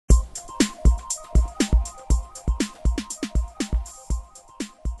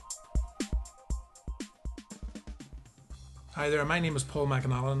Hi there, my name is Paul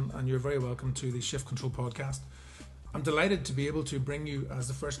McAnallen, and you're very welcome to the Shift Control podcast. I'm delighted to be able to bring you as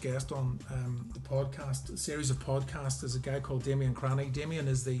the first guest on the podcast, a series of podcasts, is a guy called Damien Cranny. Damien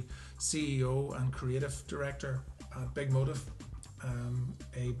is the CEO and creative director at Big Motive,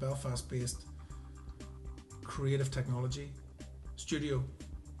 a Belfast-based creative technology studio.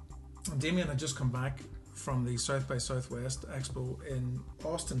 And Damien had just come back from the South by Southwest Expo in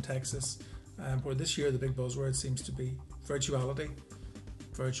Austin, Texas, where this year the big buzzword seems to be virtuality,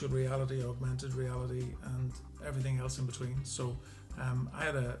 virtual reality, augmented reality, and everything else in between. So I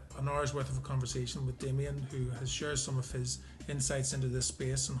had an hour's worth of a conversation with Damien, who has shared some of his insights into this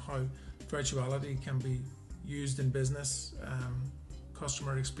space and how virtuality can be used in business,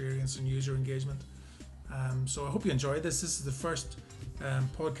 customer experience, and user engagement. So I hope you enjoyed this. This is the first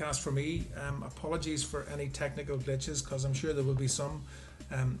podcast for me. Apologies for any technical glitches, because I'm sure there will be some.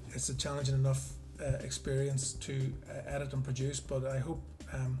 It's a challenging enough experience to edit and produce, but I hope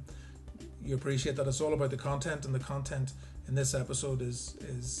you appreciate that it's all about the content, and the content in this episode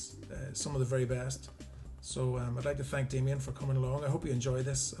is some of the very best. So I'd like to thank Damien for coming along. I hope you enjoy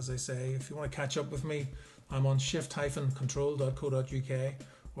this. As I say, if you want to catch up with me, I'm on shift-control.co.uk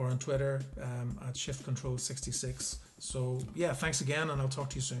or on Twitter at shiftcontrol66. So yeah, thanks again, and I'll talk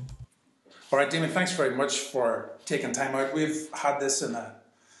to you soon. All right, Damien, thanks very much for taking time out. We've had this in a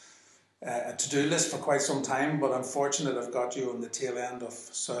to-do list for quite some time, but I'm fortunate I've got you on the tail end of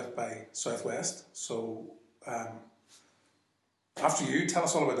South by Southwest. So after you, tell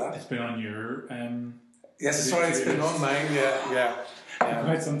us all about that. It's been on your... yes, sorry, it's been on mine, yeah.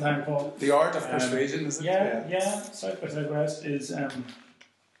 Quite some time, Paul. The art of persuasion, is it? Yeah. South by Southwest is...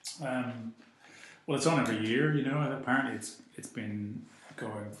 well, it's on every year, you know, and apparently it's been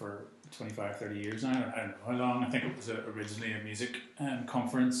going for 25, 30 years now. I don't know how long. I think it was originally a music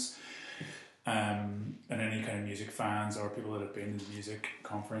conference. And any kind of music fans or people that have been to the music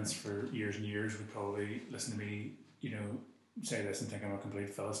conference for years and years would probably listen to me, you know, say this and think I'm a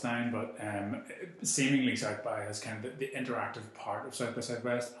complete Philistine. But seemingly South by has kind of the interactive part of South by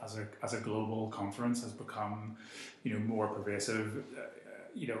Southwest as a global conference has become, you know, more pervasive.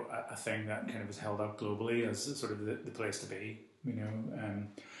 You know, a thing that kind of is held up globally as sort of the place to be. You know,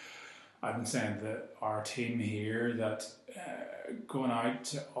 I've been saying that our team here that going out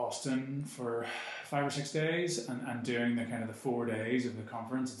to Austin for 5 or 6 days and doing the kind of the 4 days of the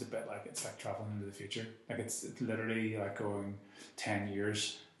conference, it's like traveling into the future. Like it's literally like going 10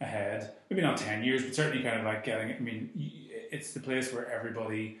 years ahead. Maybe not 10 years, but certainly kind of like getting, I mean, it's the place where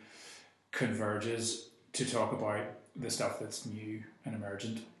everybody converges to talk about the stuff that's new and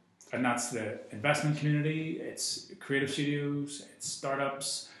emergent. And that's the investment community, it's creative studios, it's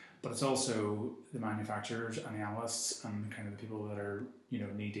startups, but it's also the manufacturers and the analysts and kind of the people that are, you know,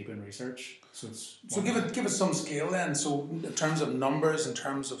 knee deep in research. So give it some scale then. So in terms of numbers, in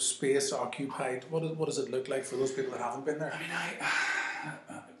terms of space occupied, what does it look like for those people that haven't been there? I mean,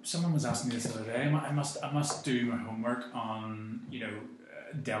 someone was asking me this the other day. I must do my homework on, you know,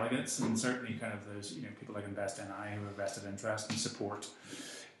 delegates, and certainly kind of those, you know, people like InvestNI who have vested interest and support,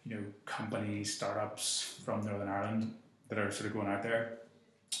 you know, companies, startups from Northern Ireland that are sort of going out there.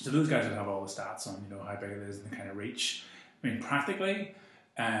 So those guys would have all the stats on, you know, how big it is and the kind of reach. I mean, practically,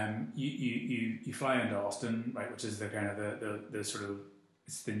 you fly into Austin, right, which is the kind of the sort of,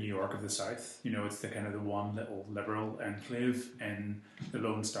 it's the New York of the South. You know, it's the kind of the one little liberal enclave in the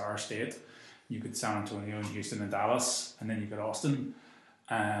Lone Star State. You could San Antonio and Houston and Dallas, and then you got Austin.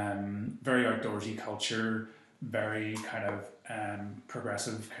 Very outdoorsy culture, very kind of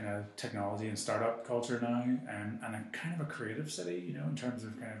progressive kind of technology and startup culture now, and a kind of a creative city, you know, in terms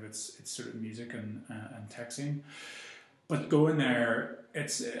of kind of its sort of music and tech scene. But going there,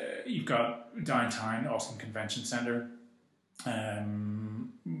 it's you've got downtown Austin Convention Centre.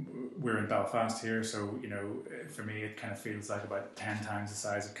 We're in Belfast here, so you know, for me, it kind of feels like about 10 times the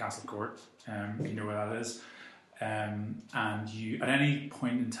size of Castle Court. If you know where that is. And you, at any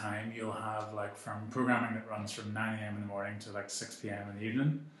point in time, you'll have like from programming that runs from 9 a.m. in the morning to like 6 p.m. in the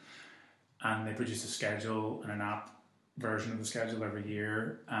evening, and they produce a schedule and an app version of the schedule every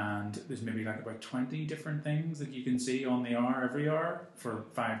year, and there's maybe like about 20 different things that you can see on the hour every hour for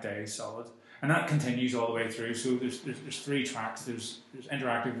 5 days solid, and that continues all the way through. So there's 3 tracks. There's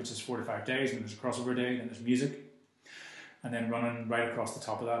interactive, which is 4 to 5 days, and there's a crossover day, and there's music, and then running right across the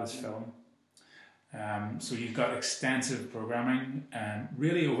top of that is film. So you've got extensive programming,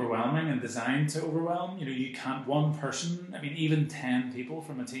 really overwhelming and designed to overwhelm. You know, you can't, one person, I mean, even 10 people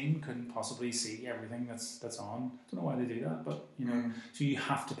from a team couldn't possibly see everything that's on. I don't know why they do that, but, you know, so you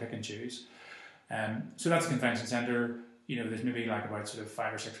have to pick and choose. So that's a convention centre. You know, there's maybe like about sort of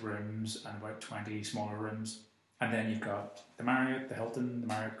 5 or 6 rooms and about 20 smaller rooms. And then you've got the Marriott, the Hilton, the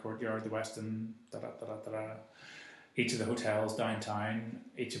Marriott Courtyard, the Westin, each of the hotels downtown,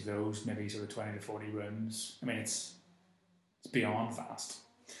 each of those maybe sort of 20 to 40 rooms. I mean, it's beyond vast.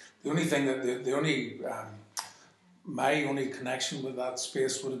 The only thing that my only connection with that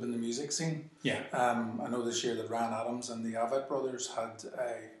space would have been the music scene. Yeah. I know this year that Ryan Adams and the Avett Brothers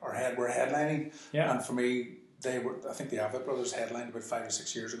were headlining. Yeah. And for me, I think the Avett Brothers headlined about 5 or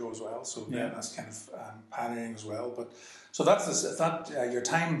 6 years ago as well. So yeah, that's kind of pioneering as well. But so your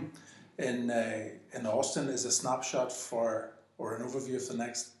time in Austin is a snapshot or an overview of the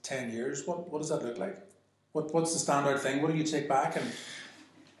next 10 years. What does that look like? What's the standout thing? What do you take back? And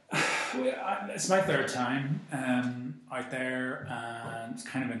it's my third time out there, and it's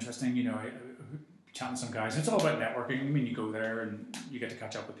kind of interesting. You know, I chatting to some guys. It's all about networking. I mean, you go there and you get to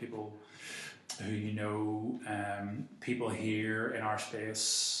catch up with people who you know, people here in our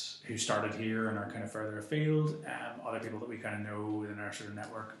space who started here and are kind of further afield, other people that we kind of know within our sort of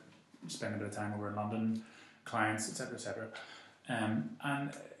network, spend a bit of time over in London, clients, etc., etc.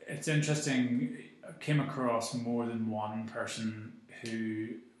 And it's interesting. I came across more than one person who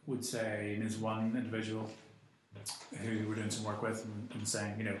would say, and there's one individual who we're doing some work with and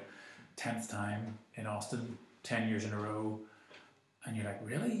saying, you know, 10th time in Austin, 10 years in a row, and you're like,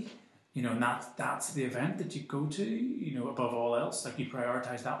 really? You know, and that's the event that you go to, you know, above all else, like you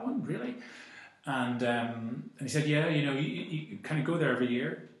prioritize that one, really? And he said, yeah, you know, you kind of go there every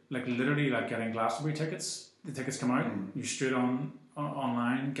year, like literally like getting Glastonbury tickets. The tickets come out, you straight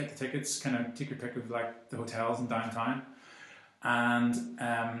online, get the tickets, kind of take your pick of like the hotels in downtown. And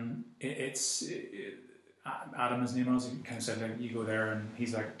Adam, his name was, he kind of said like you go there and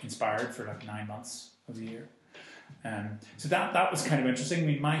he's like inspired for like 9 months of the year. So that was kind of interesting. I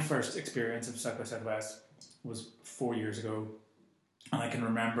mean, my first experience of South by Southwest was 4 years ago, and I can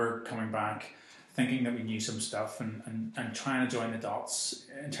remember coming back thinking that we knew some stuff and trying to join the dots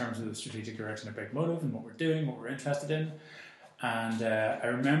in terms of the strategic direction of Big Motive and what we're doing, what we're interested in. And I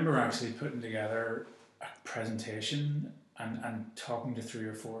remember actually putting together a presentation and talking to 3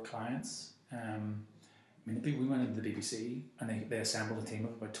 or 4 clients. I mean, we went into the BBC and they assembled a team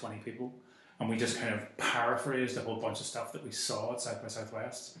of about 20 people. And we just kind of paraphrased a whole bunch of stuff that we saw at South by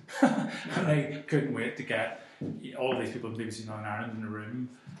Southwest. And they couldn't wait to get all of these people in BBC Northern Ireland in a room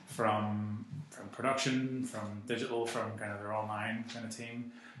from production, from digital, from kind of their online kind of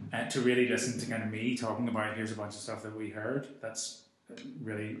team, to really listen to kind of me talking about here's a bunch of stuff that we heard. That's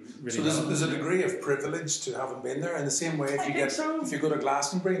really, really. So there's a degree of privilege to having been there. In the same way, if you go to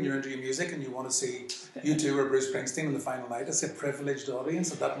Glastonbury and you're into your music and you want to see U2 or Bruce Springsteen in the final night, it's a privileged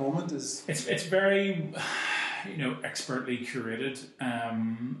audience at that moment. It's very, you know, expertly curated.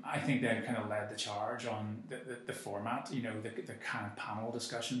 I think they kind of led the charge on the format. You know, the kind of panel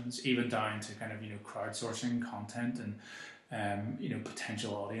discussions, even down to kind of, you know, crowdsourcing content and you know,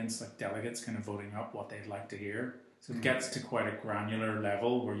 potential audience like delegates kind of voting up what they'd like to hear. So it gets to quite a granular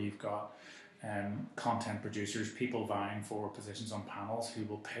level where you've got content producers, people vying for positions on panels who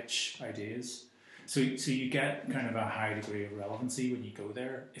will pitch ideas. So you get kind of a high degree of relevancy when you go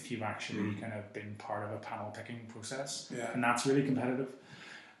there if you've actually kind of been part of a panel picking process. Yeah. And that's really competitive.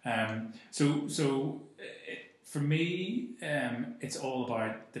 For me, it's all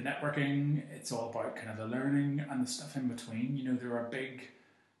about the networking, it's all about kind of the learning and the stuff in between. You know, there are big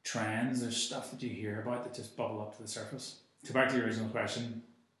trends, there's stuff that you hear about that just bubble up to the surface. So back to the original question,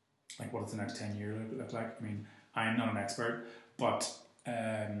 like what does the next 10 years look like? I mean, I'm not an expert, but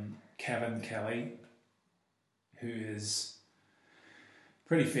Kevin Kelly, who is a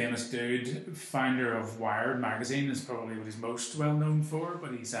pretty famous dude, founder of Wired magazine, is probably what he's most well known for,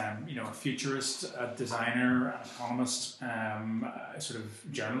 but he's you know, a futurist, a designer, an economist, a sort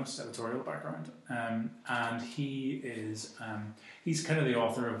of journalist, editorial background, and he is he's kind of the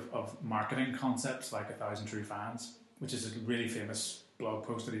author of marketing concepts like 1,000 True Fans, which is a really famous blog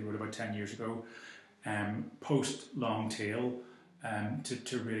post that he wrote about 10 years ago, post long tail,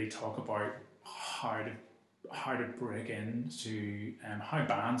 to really talk about how to break into how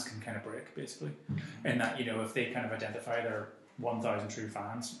bands can kind of break, basically, and that, you know, if they kind of identify their 1,000 true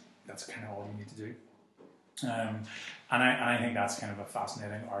fans, that's kind of all you need to do. And I think that's kind of a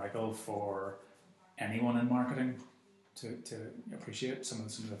fascinating article for anyone in marketing to appreciate some of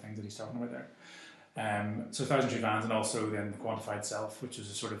the things that he's talking about there. So 1,000 true fans, and also then the quantified self, which is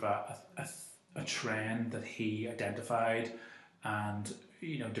a sort of a trend that he identified and,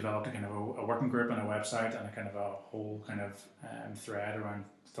 you know, developed a kind of a working group and a website and a kind of a whole kind of thread around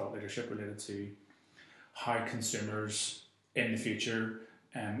thought leadership related to how consumers in the future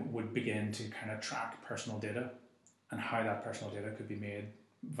would begin to kind of track personal data and how that personal data could be made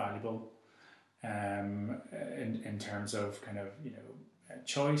valuable in terms of kind of,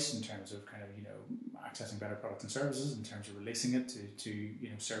 choice, in terms of kind of, accessing better products and services, in terms of releasing it to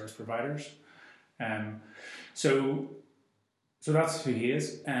service providers. So that's who he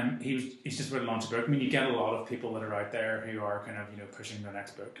is. He's just about to launch a book. I mean, you get a lot of people that are out there who are kind of pushing their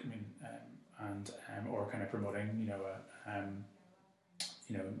next book. I mean, or kind of promoting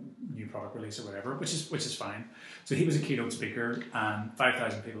new product release or whatever, which is fine. So he was a keynote speaker, and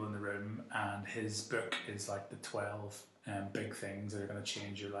 5,000 people in the room, and his book is like the 12 big things that are going to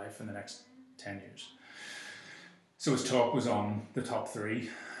change your life in the next 10 years. So his talk was on the top three,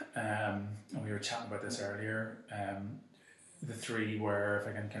 and we were chatting about this earlier. The three were, if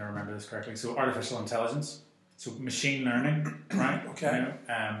I can kind of remember this correctly, so artificial intelligence, so machine learning, right? Okay.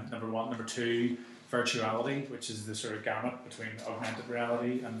 Number one. Number two, virtuality, which is the sort of gamut between augmented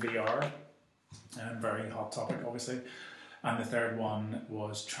reality and VR, very hot topic, obviously. And the third one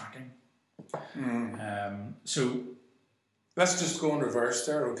was tracking. So let's just go in reverse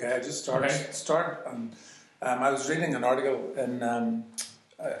there, okay? Just start. And I was reading an article in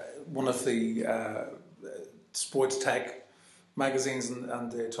one of the sports tech magazines,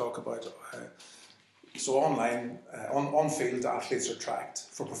 and they talk about so online, on-field athletes are tracked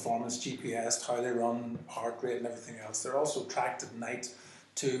for performance, GPS, how they run, heart rate and everything else. They're also tracked at night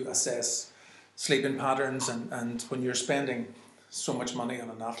to assess sleeping patterns, and when you're spending so much money on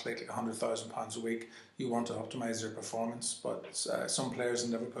an athlete, like £100,000 a week, you want to optimise their performance. But some players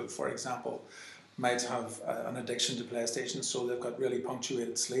in Liverpool, for example, might have an addiction to PlayStation, so they've got really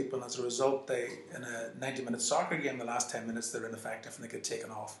punctuated sleep, and as a result, they, in a 90-minute soccer game, the last 10 minutes they're ineffective and they get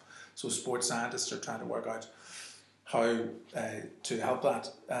taken off. So sports scientists are trying to work out how to help that.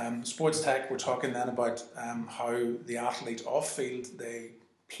 Sports tech, we're talking then about how the athlete off-field, they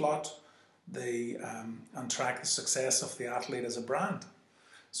plot and track the success of the athlete as a brand.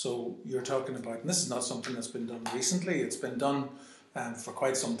 So you're talking about, and this is not something that's been done recently, it's been done for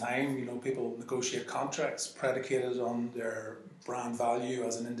quite some time. People negotiate contracts predicated on their brand value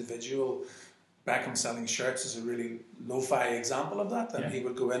as an individual. Beckham selling shirts is a really lo-fi example of that, and he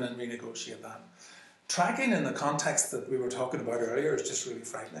would go in and renegotiate that. Tracking in the context that we were talking about earlier is just really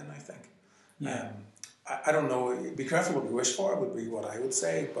frightening, I think. Yeah. I don't know, be careful what we wish for would be what I would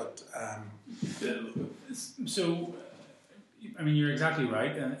say, but... So, I mean, you're exactly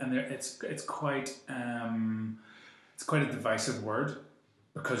right, and it's quite a divisive word,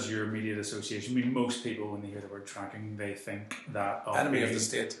 because your immediate association, I mean, most people, when they hear the word tracking, they think that... enemy of the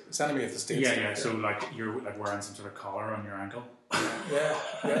state. It's enemy of the state. Yeah. So, like, you're like wearing some sort of collar on your ankle.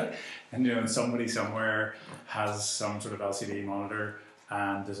 Yeah. And, somebody somewhere has some sort of LCD monitor,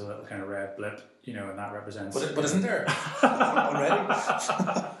 and there's a little kind of red blip, and that represents... But isn't there already?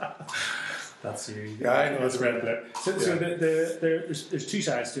 That's you. Yeah, I know. It's red blip. So there's two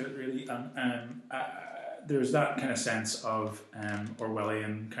sides to it, really. There's that kind of sense of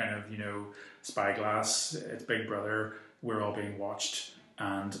Orwellian kind of, spyglass, it's Big Brother, we're all being watched,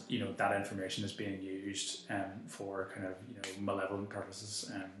 and, that information is being used for kind of, malevolent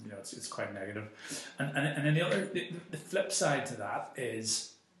purposes. It's quite negative. And then the flip side to that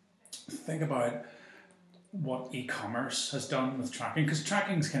is, think about what e-commerce has done with tracking, because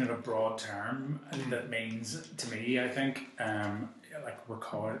tracking is kind of a broad term that means, to me, I think, like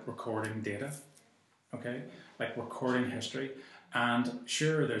recording data. Okay, like recording history, and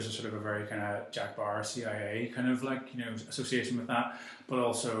sure, there's a sort of a very kind of Jack Bauer CIA kind of like association with that, but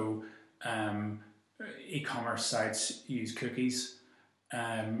also e-commerce sites use cookies.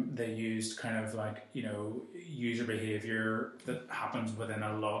 They used kind of like user behavior that happens within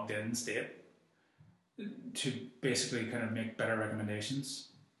a logged in state to basically kind of make better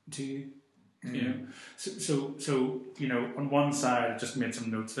recommendations to you. So on one side, I just made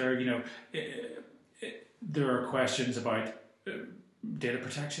some notes there. There are questions about data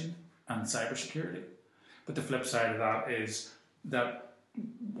protection and cybersecurity, but the flip side of that is that,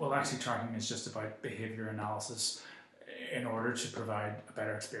 well, actually tracking is just about behavior analysis in order to provide a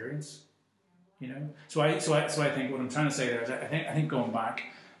better experience. So I think what I'm trying to say there is I think going back,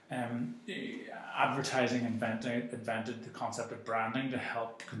 advertising invented the concept of branding to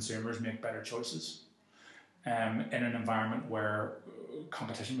help consumers make better choices in an environment where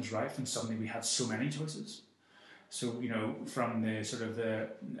competition was rife, and suddenly we had so many choices. So from the sort of the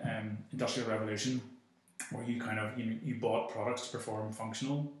Industrial Revolution, where you kind of you bought products to perform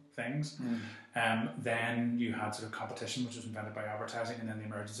functional things, then you had sort of competition, which was invented by advertising, and then the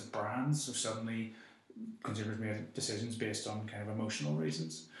emergence of brands. So suddenly consumers made decisions based on kind of emotional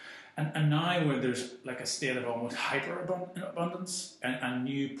reasons. And now where there's like a state of almost hyper abundance and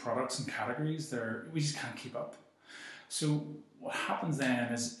new products and categories, we just can't keep up. So what happens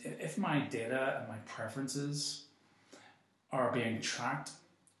then is if my data and my preferences are being tracked,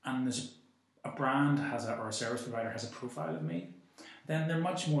 and there's a brand or a service provider has a profile of me, then they're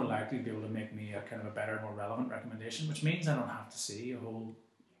much more likely to be able to make me a kind of a better, more relevant recommendation, which means I don't have to see a whole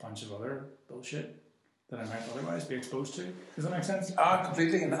bunch of other bullshit that I might otherwise be exposed to. Does that make sense?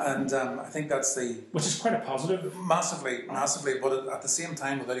 Completely, and I think that's which is quite a positive. Massively, but at the same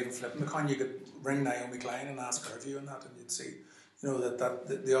time, without even flipping the coin, you could ring Naomi Klein and ask her view on that, and you'd see,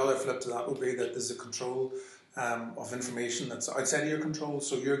 that the other flip to that would be that there's a control of information that's outside of your control,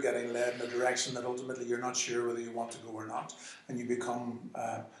 so you're getting led in a direction that ultimately you're not sure whether you want to go or not, and you become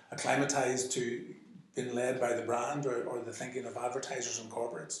acclimatized to being led by the brand or the thinking of advertisers and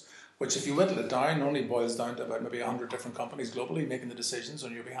corporates, which, if you whittle it down, only boils down to about maybe 100 different companies globally making the decisions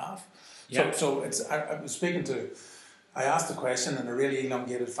on your behalf. Yeah. So it's. I was speaking to. I asked the question in a really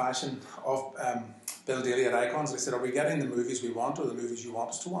elongated fashion of Bill Daly at Icons. I said, "Are we getting the movies we want, or the movies you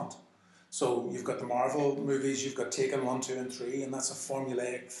want us to want?" So you've got the Marvel movies, you've got Taken 1, 2 and 3, and that's a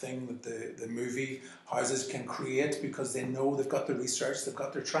formulaic thing that the movie houses can create because they know they've got the research, they've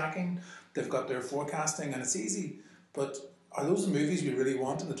got their tracking, they've got their forecasting, and it's easy. But are those the movies we really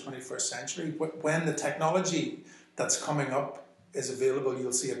want in the 21st century? When the technology that's coming up is available,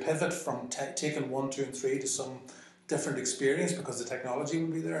 you'll see a pivot from Taken 1, 2 and 3 to some different experience because the technology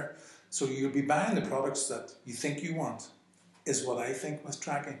will be there. So you'll be buying the products that you think you want, is what I think with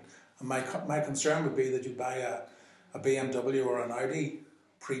tracking. And my concern would be that you buy a BMW or an Audi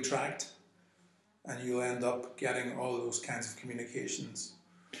pre-tracked, and you'll end up getting all those kinds of communications.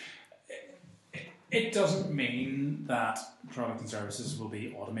 It doesn't mean that product and services will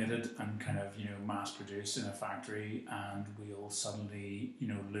be automated and kind of, mass produced in a factory, and we'll suddenly,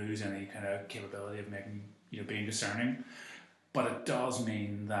 lose any kind of capability of making, being discerning. But it does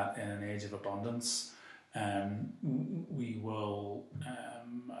mean that in an age of abundance, we will.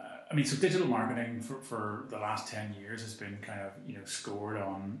 So digital marketing for the last 10 years has been kind of, scored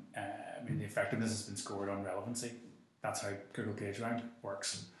on. The effectiveness has been scored on relevancy. That's how Google PageRank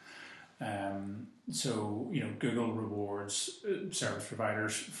works. Google rewards service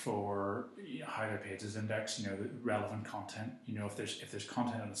providers for how their pages index, the relevant content. If there's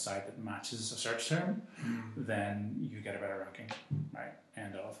content on the site that matches a search term, then you get a better ranking, right?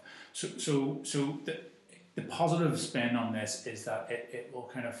 End of. So the positive spin on this is that it will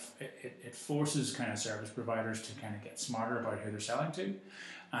kind of it forces kind of service providers to kind of get smarter about who they're selling to,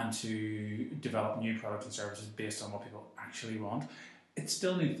 and to develop new products and services based on what people actually want. It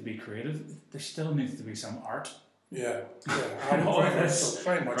still needs to be creative. There still needs to be some art. Yeah.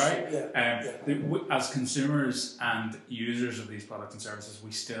 Very much, right? Yeah. As consumers and users of these products and services,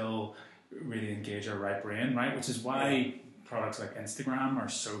 we still really engage our right brain, right? Which is why products like Instagram are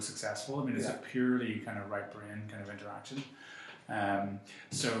so successful. It's a purely kind of right brain kind of interaction. A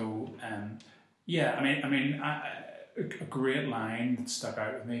great line that stuck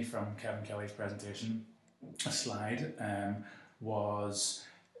out with me from Kevin Kelly's presentation, a slide, was,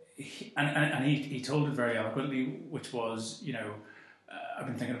 he told it very eloquently, which was, I've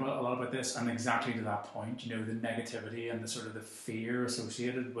been thinking a lot about this, and exactly to that point, the negativity and the sort of the fear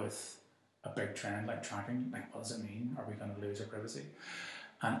associated with a big trend like tracking. Like, what does it mean? Are we going to lose our privacy?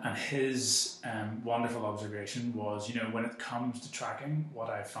 And his wonderful observation was, when it comes to tracking, what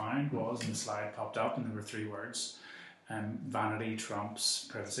I found was, and the slide popped up and there were 3 words, vanity trumps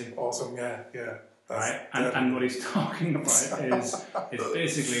privacy. Awesome, yeah. Right, and what he's talking about is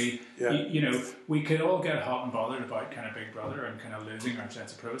basically, we could all get hot and bothered about kind of Big Brother and kind of losing our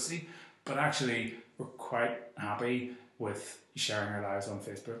sense of privacy, but actually we're quite happy with sharing our lives on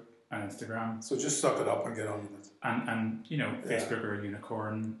Facebook and Instagram. So just suck it up and get on with it. And Facebook are a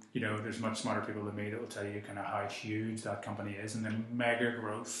unicorn. There's much smarter people than me that will tell you kind of how huge that company is and the mega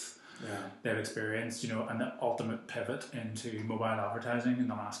growth they've experienced. And the ultimate pivot into mobile advertising in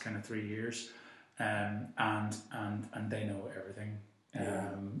the last kind of 3 years. And they know everything.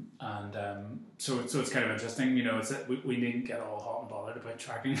 So it's kind of interesting, it's we needn't get all hot and bothered about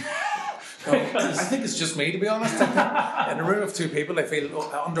tracking. I think it's just me, to be honest. In a room of 2 people, I feel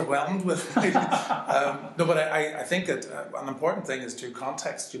underwhelmed with. But I think that an important thing is to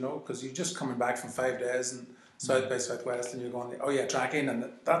context, because you're just coming back from 5 days and South by Southwest, and you're going, tracking, and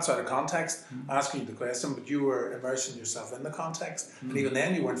that's out of context, asking you the question, but you were immersing yourself in the context, and even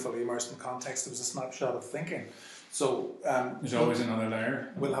then you weren't fully immersed in context. It was a snapshot of thinking. So there's always another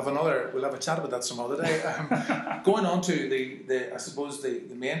layer. We'll have a chat about that some other day. Going on to the I suppose the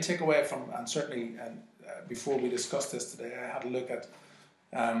main takeaway from, and certainly before we discussed this today, I had a look at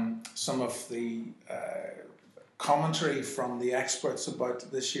some of the commentary from the experts about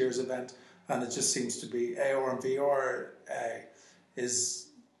this year's event. and it just seems to be AR and VR is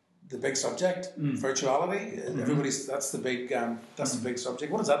the big subject. Virtuality, everybody's that's the big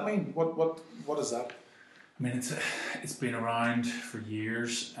subject. What does that mean? What is that? I mean, it's been around for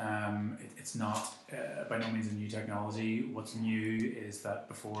years. It's not by no means a new technology. What's new is that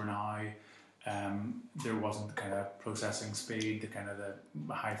before now, there wasn't the kind of processing speed, the kind of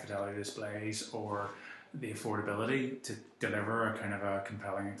the high fidelity displays, or the affordability to deliver a kind of a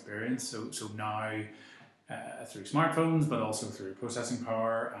compelling experience. So now, through smartphones, but also through processing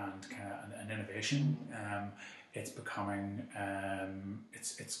power and kind of an innovation, it's becoming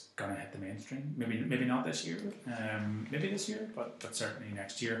it's going to hit the mainstream. Maybe not this year, maybe this year, but certainly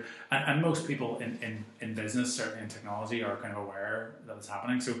next year. And most people in business, certainly in technology, are kind of aware that it's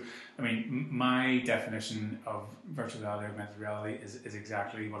happening. So, I mean, my definition of virtual reality, augmented reality, is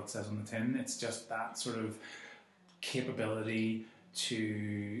exactly what it says on the tin. It's just that sort of capability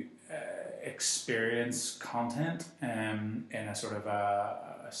to experience content in a sort of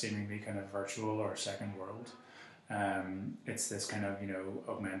a seemingly kind of virtual or second world. It's this kind of,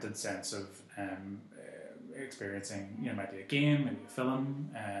 augmented sense of experiencing, it might be a game, maybe a film,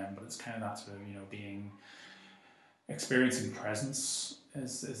 but it's kind of that sort of, experiencing presence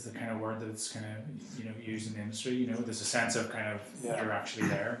is the kind of word that's kind of, used in the industry. There's a sense of kind of, you're actually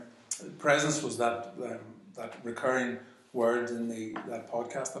there. Presence was that recurring word in that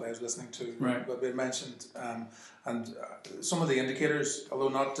podcast that I was listening to, right? But we mentioned, and some of the indicators, although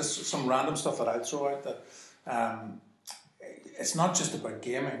not just some random stuff that I'd throw out, that it's not just about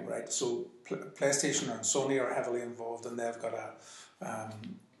gaming, right? So PlayStation and Sony are heavily involved, and they've got a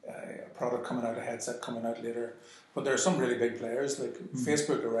product coming out, a headset coming out later. But there are some really big players, like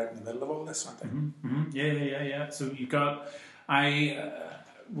Facebook are right in the middle of all this, aren't they? Yeah. So you've got, I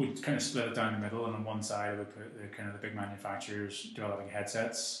would kind of split it down the middle, and on one side I would put the big manufacturers developing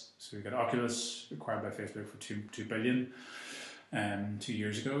headsets. So we've got Oculus, acquired by Facebook for $2 billion 2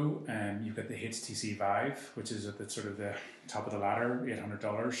 years ago. You've got the HTC Vive, which is at the sort of the top of the ladder,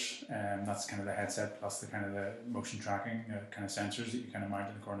 $800. That's kind of the headset plus the kind of the motion tracking kind of sensors that you kind of mount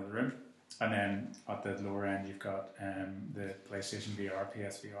in the corner of the room. And then at the lower end, you've got the PlayStation VR,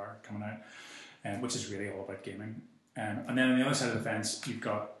 PSVR coming out, which is really all about gaming. And then on the other side of the fence, you've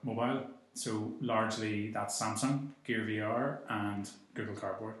got mobile. So largely that's Samsung, Gear VR, and Google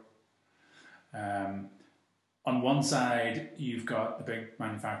Cardboard. On one side, you've got the big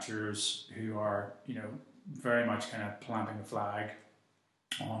manufacturers who are, very much kind of planting a flag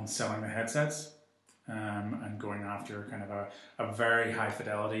on selling the headsets and going after kind of a very high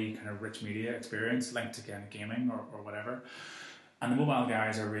fidelity, kind of rich media experience linked to kind of gaming or whatever. And the mobile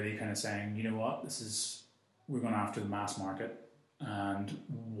guys are really kind of saying, you know what, we're going after the mass market, and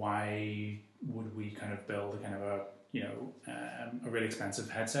why would we kind of build a kind of a really expensive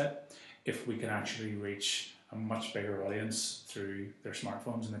headset if we can actually reach a much bigger audience through their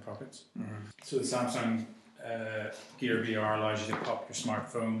smartphones in their pockets. So the Samsung Gear VR allows you to pop your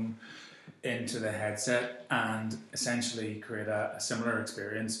smartphone into the headset and essentially create a similar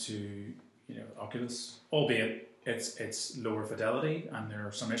experience to Oculus, albeit it's lower fidelity and there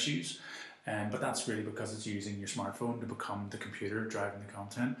are some issues, but that's really because it's using your smartphone to become the computer driving the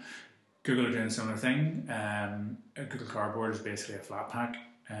content. Google are doing a similar thing. Google Cardboard is basically a flat pack.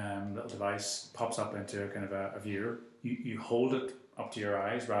 Little device pops up into a kind of a viewer. You hold it up to your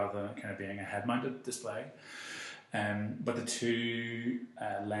eyes rather than it kind of being a head-mounted display. But the two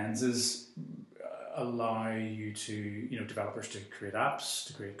lenses allow you to, developers to create apps,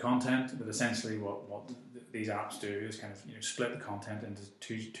 to create content. But essentially, what these apps do is kind of split the content into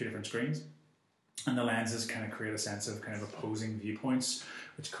two different screens, and the lenses kind of create a sense of kind of opposing viewpoints,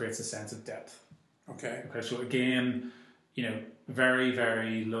 which creates a sense of depth. Okay. So again, very,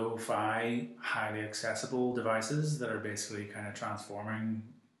 very low-fi, highly accessible devices that are basically kind of transforming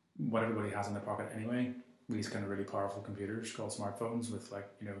what everybody has in their pocket anyway. These kind of really powerful computers called smartphones with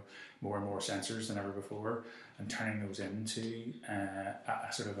more and more sensors than ever before, and turning those into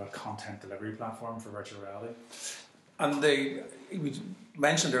a sort of a content delivery platform for virtual reality. And we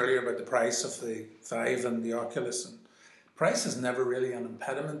mentioned earlier about the price of the Vive and the Oculus, and price is never really an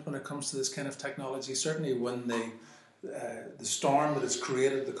impediment when it comes to this kind of technology. Certainly when the storm that it's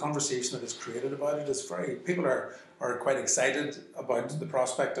created, the conversation that it's created about it is people are quite excited about the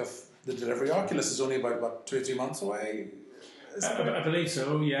prospect of the delivery. Oculus is only about 2 or 3 months away. I believe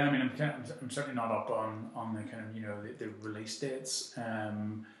so. Yeah, I mean, I'm certainly not up on the kind of the release dates.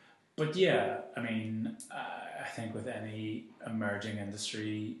 But yeah, I mean, I think with any emerging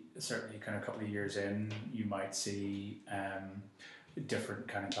industry, certainly kind of a couple of years in, you might see different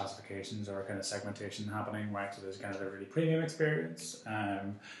kind of classifications or kind of segmentation happening, right? So there's kind of the really premium experience.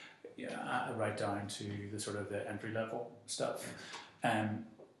 right down to the sort of the entry level stuff.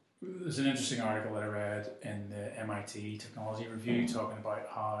 There's an interesting article that I read in the MIT Technology Review talking about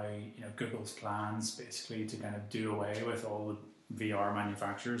how Google's plans basically to kind of do away with all the VR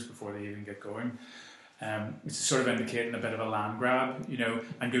manufacturers before they even get going. It's sort of indicating a bit of a land grab,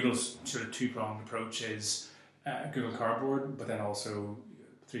 and Google's sort of two-pronged approach is Google Cardboard, but then also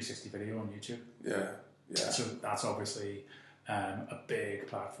 360 video on YouTube. Yeah. So that's obviously a big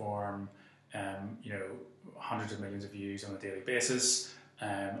platform, hundreds of millions of views on a daily basis,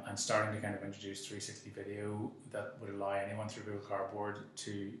 and starting to kind of introduce 360 video that would allow anyone through Google Cardboard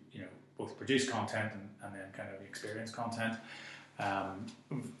to, both produce content and then kind of experience content,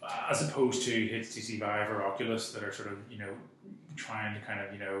 as opposed to HTC Vive or Oculus that are sort of, trying to kind of,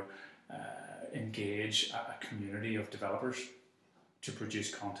 engage a community of developers to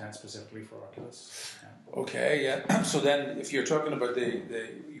produce content specifically for Oculus. Okay, yeah. So then, if you're talking about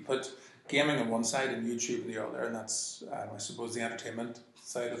you put gaming on one side and YouTube on the other, and that's I suppose the entertainment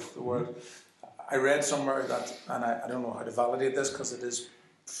side of the world. I read somewhere that, and I don't know how to validate this because it is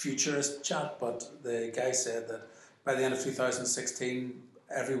futurist chat, but the guy said that by the end of 2016,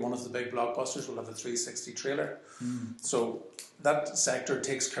 every one of the big blockbusters will have a 360 trailer. So that sector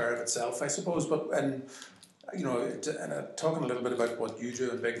takes care of itself, I suppose. But and talking a little bit about what you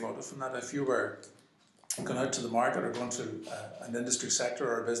do in Big Motive and that, if you were going out to the market or going to an industry sector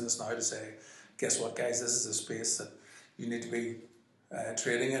or a business now to say, guess what, guys, this is a space that you need to be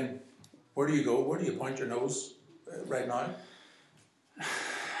trading in, where do you go? Where do you point your nose right now?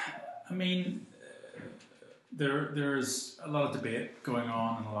 I mean, there's a lot of debate going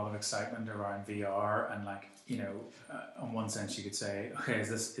on and a lot of excitement around VR, and in one sense you could say, okay, is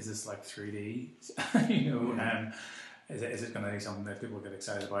this like 3D? Is it going to be something that people get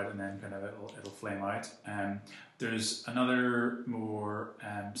excited about and then kind of it'll flame out? There's another more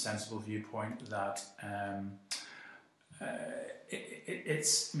sensible viewpoint that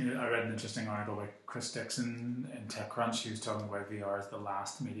it's. I read an interesting article by Chris Dixon in TechCrunch. He was talking about VR as the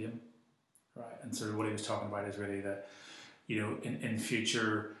last medium, right? And sort of what he was talking about is really that in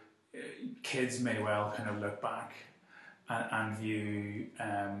future kids may well kind of look back and view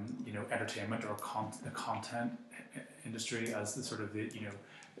entertainment or the content industry as the sort of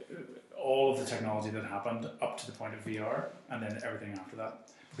all of the technology that happened up to the point of VR and then everything after that.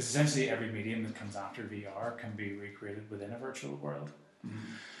 Because essentially every medium that comes after VR can be recreated within a virtual world,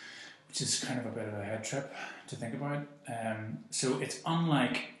 which is kind of a bit of a head trip to think about. So it's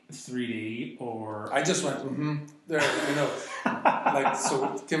unlike 3D or... I just went, there,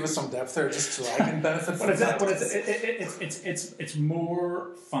 so give us some depth there just so I can benefit from that. It's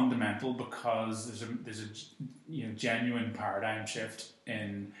more fundamental because there's a genuine paradigm shift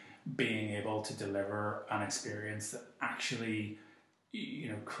in being able to deliver an experience that actually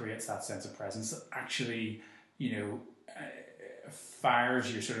creates that sense of presence, that actually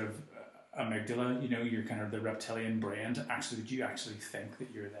fires your sort of amygdala, your kind of the reptilian brain to actually, do you actually think that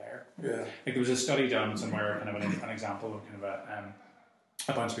you're there? Yeah. Like there was a study done somewhere, kind of an example of kind of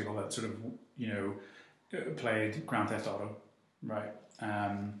a bunch of people that sort of played Grand Theft Auto, right?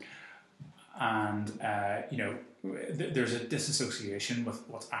 There's a disassociation with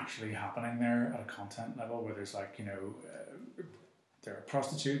what's actually happening there at a content level, where there's there are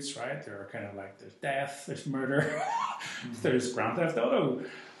prostitutes, right? There are kind of there's death, there's murder, there's Grand Theft Auto,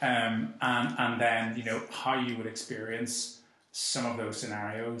 and then how you would experience some of those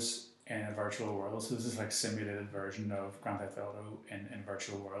scenarios in a virtual world. So this is simulated version of Grand Theft Auto in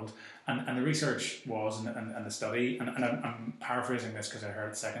virtual world, and the research was and the study, and I'm paraphrasing this because I heard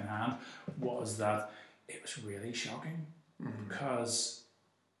it secondhand, was that it was really shocking because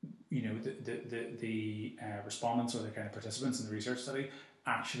the respondents or the kind of participants in the research study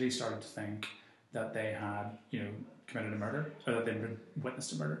actually started to think that they had committed a murder, or that they'd been witness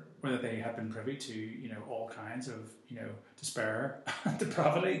to murder, or that they had been privy to all kinds of despair and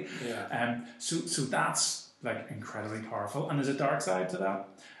depravity. Yeah. So that's incredibly powerful, and there's a dark side to that,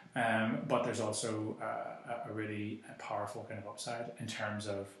 but there's also a really powerful kind of upside in terms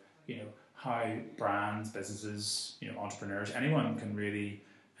of how brands, businesses, entrepreneurs, anyone can really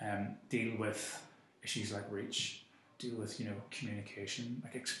deal with issues like reach, deal with communication,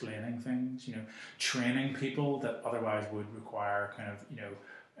 explaining things, training people that otherwise would require kind of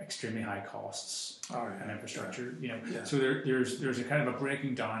extremely high costs and infrastructure. So there's a kind of a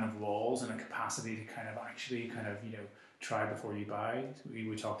breaking down of walls and a capacity to kind of actually try before you buy.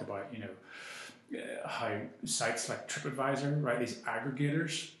 We talked about how sites like TripAdvisor, right, these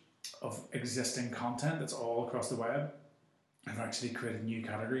aggregators of existing content that's all across the web, have actually created new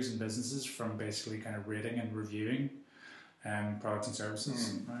categories and businesses from basically kind of rating and reviewing products and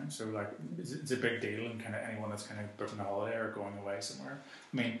services, right? So like it's a big deal, and kind of anyone that's kind of booking a holiday or going away somewhere.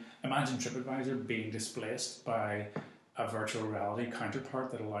 I mean, imagine TripAdvisor being displaced by a virtual reality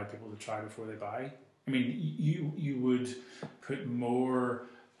counterpart that allowed people to try before they buy. I mean, you would put more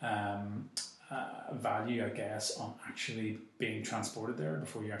value, I guess, on actually being transported there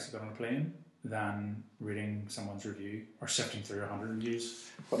before you actually got on a plane than reading someone's review or sifting through 100 reviews.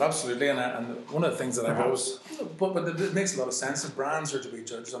 Well, absolutely, and one of the things that I've always, but it makes a lot of sense. That brands are to be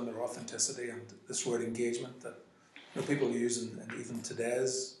judged on their authenticity, and this word engagement that people use in even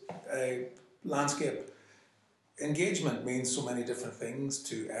today's landscape. Engagement means so many different things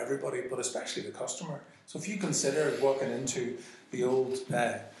to everybody, but especially the customer. So if you consider walking into the old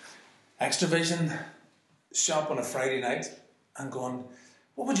Extravision shop on a Friday night and going,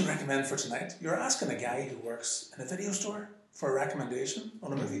 what would you recommend for tonight? You're asking a guy who works in a video store for a recommendation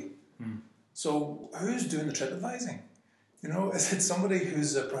on a movie. So who's doing the trip advising? Is it somebody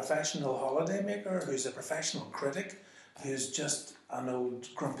who's a professional holiday maker, who's a professional critic, who's just an old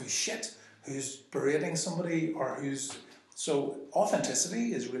grumpy shit, who's berating somebody, or who's... So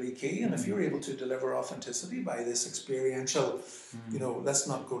authenticity is really key, and if you're able to deliver authenticity by this experiential, let's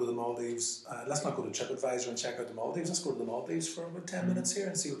not go to the Maldives, let's not go to TripAdvisor and check out the Maldives, let's go to the Maldives for about 10 minutes here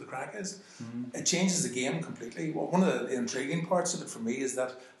and see what the crack is. It changes the game completely. Well, one of the intriguing parts of it for me is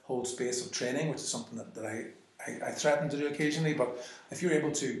that whole space of training, which is something that I threaten to do occasionally, but if you're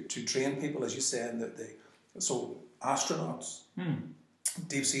able to train people, as you said, so astronauts,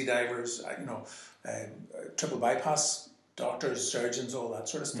 deep sea divers, triple bypass doctors, surgeons, all that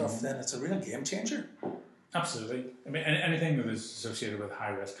sort of stuff, then it's a real game changer. Absolutely. I mean, anything that is associated with high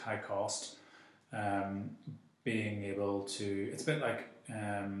risk, high cost, being able to... It's a bit like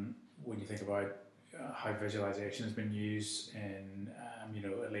when you think about how visualization has been used in,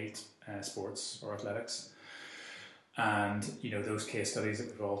 elite sports or athletics. And, those case studies that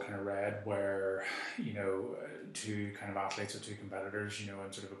we've all kind of read where, two kind of athletes or two competitors, in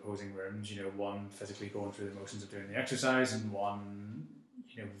sort of opposing rooms, one physically going through the motions of doing the exercise and one,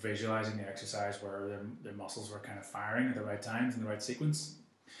 visualizing the exercise where their muscles were kind of firing at the right times in the right sequence.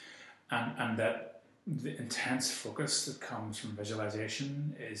 And that the intense focus that comes from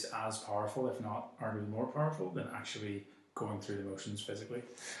visualization is as powerful, if not arguably more powerful, than actually going through the motions physically.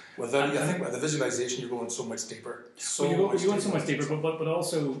 Well, I think with the visualization, you're going so much deeper. You're going so much deeper, but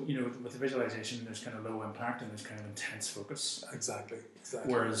also, with the visualization, there's kind of low impact and there's kind of intense focus. Exactly.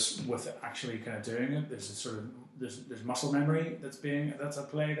 Whereas with actually kind of doing it, there's a sort of there's muscle memory that's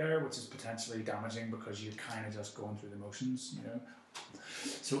at play there, which is potentially damaging because you're kind of just going through the motions.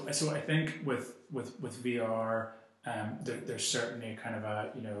 So I think with VR, there's certainly kind of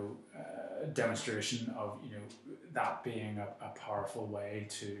a demonstration of that being a powerful way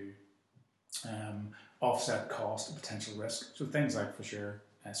to offset cost and potential risk. So things like, for sure,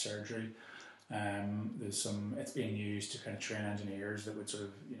 surgery. It's being used to kind of train engineers that would sort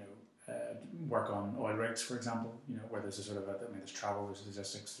of work on oil rigs, for example. Where there's a sort of there's travel, there's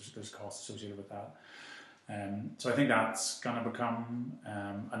logistics, there's costs associated with that. So I think that's going to become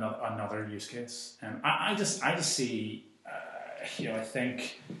another use case. I just see, I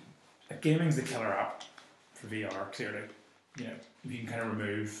think gaming's the killer app for VR, clearly. If you can kind of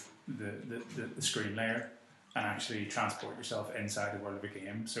remove the screen layer and actually transport yourself inside the world of a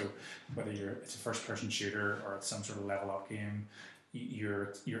game. So whether it's a first-person shooter or it's some sort of level-up game,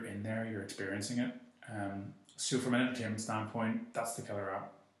 you're in there, you're experiencing it. So from an entertainment standpoint, that's the killer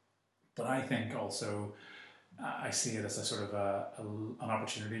app. But I think also I see it as a sort of an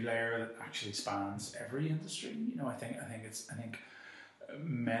opportunity layer that actually spans every industry. I think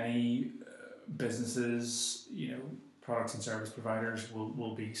many businesses, products and service providers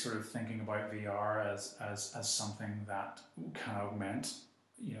will be sort of thinking about VR as something that can augment,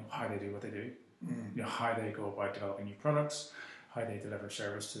 how they do what they do, how they go about developing new products, how they deliver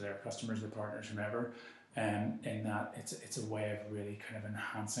service to their customers, their partners, whomever. In that it's a way of really kind of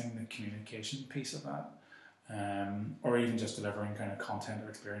enhancing the communication piece of that, or even just delivering kind of content or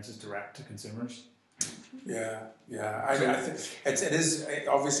experiences direct to consumers. Yeah. I think it is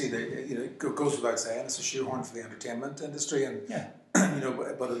obviously it goes without saying it's a shoehorn for the entertainment industry, and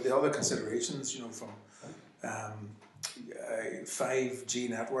but the other considerations, from 5G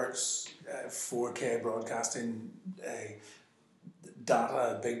networks, 4K broadcasting,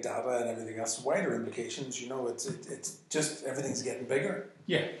 data, big data, and everything else, wider implications. It's just everything's getting bigger.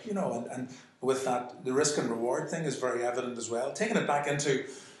 Yeah. And with that, the risk and reward thing is very evident as well. Taking it back into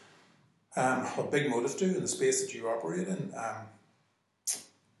what Big Motive do in the space that you operate in,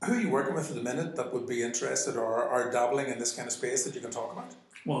 who are you working with at the minute that would be interested or are dabbling in this kind of space that you can talk about?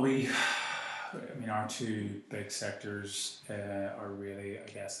 Well, I mean, our two big sectors are really, I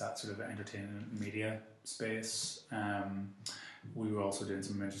guess, that sort of entertainment and media space. We were also doing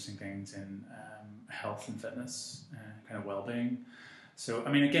some interesting things in health and fitness, kind of well-being. So,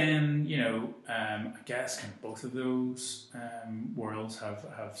 I mean, again, I guess kind of both of those worlds have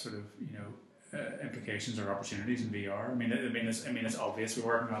sort of, implications or opportunities in VR. I mean, it's obvious. We're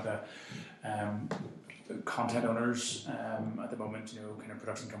working with content owners at the moment, kind of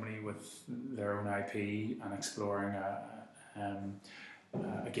production company with their own IP and exploring a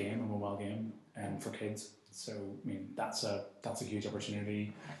game, a mobile game, for kids. So, I mean, that's a huge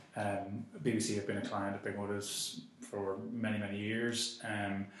opportunity. BBC have been a client of Big Motives for many, many years.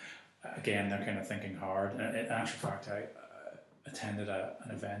 Again, they're kind of thinking hard. In actual fact, I attended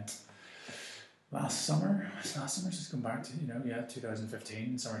an event last summer, just come back to,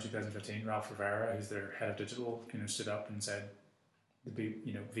 2015, summer 2015, Ralph Rivera, who's their head of digital, stood up and said,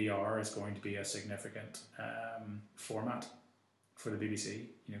 VR is going to be a significant format for the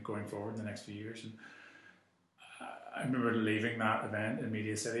BBC, going forward in the next few years. And I remember leaving that event in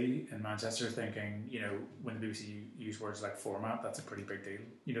Media City in Manchester thinking, when the BBC use words like format, that's a pretty big deal.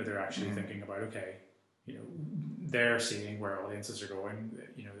 They're actually thinking about, okay, they're seeing where audiences are going.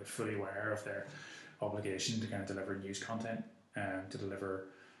 They're fully aware of their obligation to kind of deliver news content and to deliver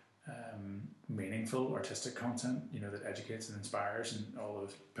meaningful artistic content, that educates and inspires, and all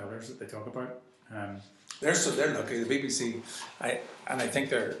those pillars that they talk about. They're lucky. The BBC, I think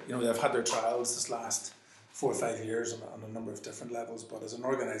they've had their trials this last 4 or 5 years on a number of different levels, but as an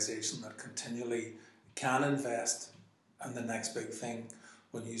organisation that continually can invest in the next big thing,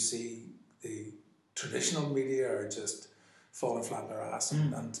 when you see the traditional media are just falling flat on their ass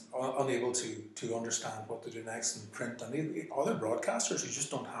and unable to understand what to do next in print, and other broadcasters who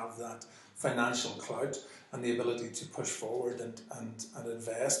just don't have that financial clout and the ability to push forward and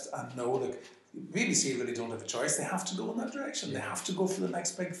invest and know that BBC really don't have a choice. They have to go in that direction. Yeah. They have to go for the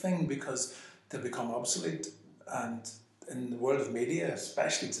next big thing because they become obsolete. And in the world of media,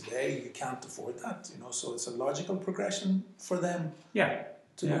 especially today, you can't afford that. So it's a logical progression for them. Yeah.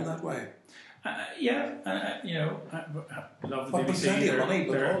 To go that way. I love the BBC. But plenty of money,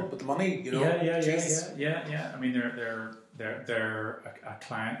 but the money, Yeah. I mean, they're a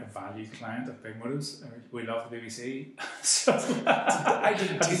client, a valued client of Big Motives. We love the BBC. So I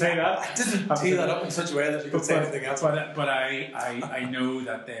didn't say that. I didn't tee that up in such a way that you could say anything else. But I know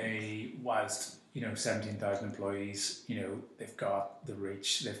that they, whilst 17,000 employees, they've got the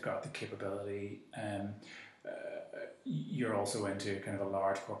reach, they've got the capability. You're also into kind of a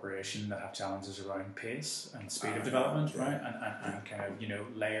large corporation that have challenges around pace and speed of development, right? And kind of,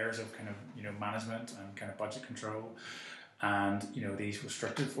 layers of kind of, management and kind of budget control. And, these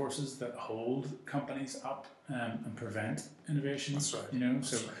restrictive forces that hold companies up and prevent innovation. That's right.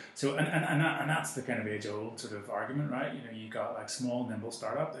 So that's the kind of age-old sort of argument, right? You got like small, nimble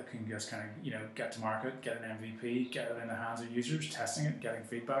startup that can just kind of, get to market, get an MVP, get it in the hands of users, testing it, getting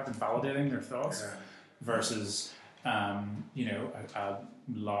feedback and validating their thoughts, versus a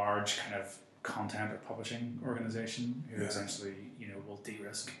large kind of content or publishing organization who essentially, will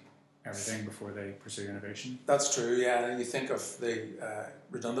de-risk everything before they pursue innovation. That's true, yeah. And you think of the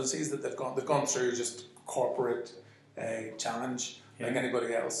redundancies that they've gone through, just corporate challenge like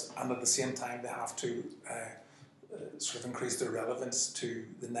anybody else, and at the same time they have to sort of increase their relevance to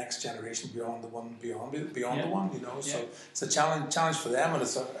the next generation beyond the one beyond the one. So it's a challenge for them, and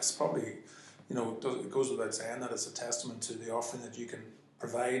it's probably, it goes without saying that it's a testament to the offering that you can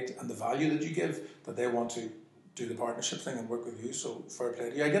provide and the value that you give, that they want to do the partnership thing and work with you. So fair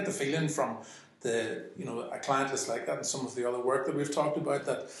play to you. I get the feeling from a client list like that and some of the other work that we've talked about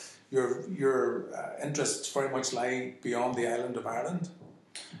that your interests very much lie beyond the island of Ireland.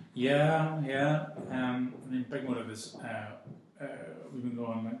 Yeah. I mean, Big Motive is we've been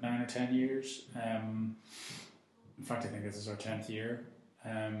going like 9 or 10 years. In fact, I think this is our 10th year,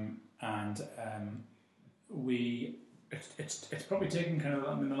 it's probably taken kind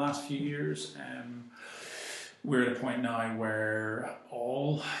of in the last few years. We're at a point now where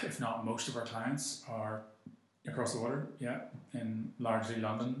all, if not most of our clients are across the water, in largely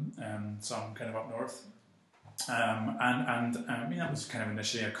London, some kind of up north. I mean, that was kind of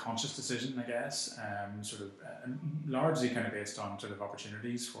initially a conscious decision, I guess, largely kind of based on sort of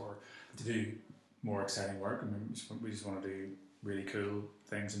opportunities to do more exciting work. I mean, we just want to do really cool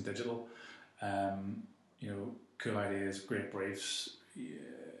things in digital, cool ideas, great briefs.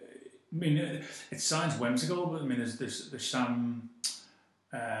 I mean, it sounds whimsical, but I mean, there's some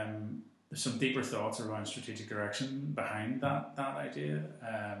deeper thoughts around strategic direction behind that idea.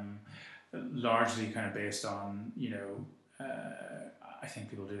 Largely kind of based on I think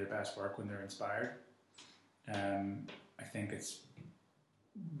people do their best work when they're inspired. I think it's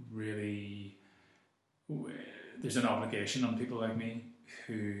really, there's an obligation on people like me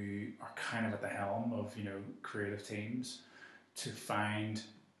who are kind of at the helm of, you know, creative teams to find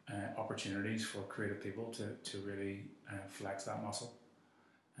opportunities for creative people to really flex that muscle.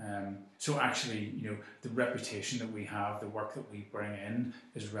 So actually, you know, the reputation that we have, the work that we bring in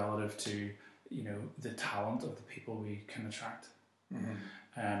is relative to, you know, the talent of the people we can attract.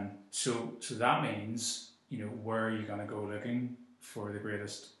 Mm-hmm. So that means, you know, where are you going to go looking for the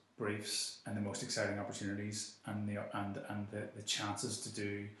greatest briefs and the most exciting opportunities and the chances to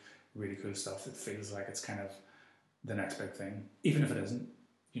do really cool stuff that feels like it's kind of the next big thing, even if it isn't.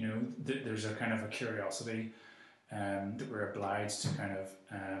 You know, there's a kind of a curiosity that we're obliged to kind of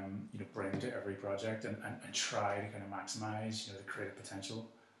you know, bring to every project and try to kind of maximize, you know, the creative potential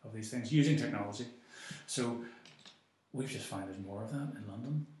of these things using technology. So we've just found there's more of that in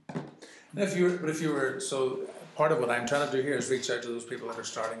London. And if you were, so part of what I'm trying to do here is reach out to those people that are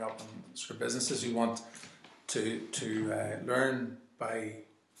starting up and sort of businesses who want to learn by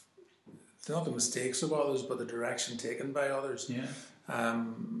not the mistakes of others, but the direction taken by others. Yeah.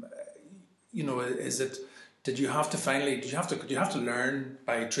 You know, did you have to learn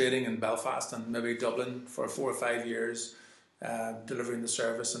by trading in Belfast and maybe Dublin for 4 or 5 years, delivering the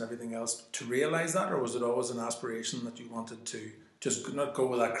service and everything else to realise that, or was it always an aspiration that you wanted to just not go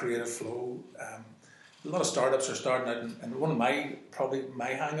with that creative flow? A lot of startups are starting out, and one of my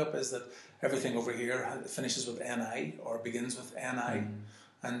hang up is that everything over here finishes with NI or begins with NI,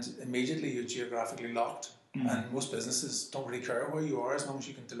 and immediately you're geographically locked. And most businesses don't really care where you are as long as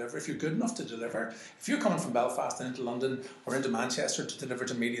you can deliver. If you're good enough to deliver, if you're coming from Belfast and into London or into Manchester to deliver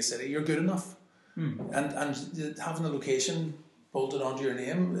to Media City, you're good enough. And having a location bolted onto your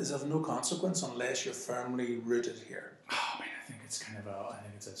name is of no consequence unless you're firmly rooted here. Oh, man, I think it's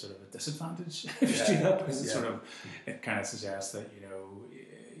a sort of a disadvantage if you do that, because it kind of suggests that, you know,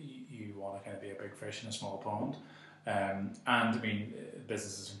 you want to kind of be a big fish in a small pond. And I mean,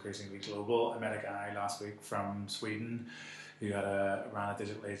 business is increasingly global. I met a guy last week from Sweden who ran a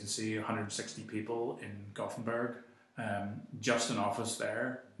digital agency, 160 people in Gothenburg, just an office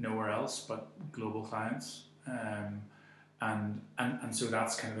there, nowhere else but global clients. And so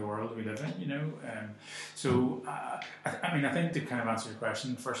that's kind of the world we live in, you know. So I mean, I think to kind of answer your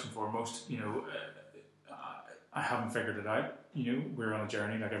question, first and foremost, you know, I haven't figured it out. You know, we're on a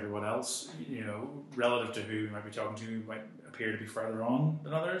journey like everyone else. You know, relative to who we might be talking to, might appear to be further on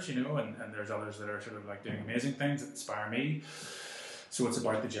than others. You know, and there's others that are sort of like doing amazing things that inspire me. So it's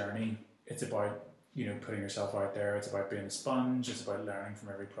about the journey. It's about, you know, putting yourself out there. It's about being a sponge. It's about learning from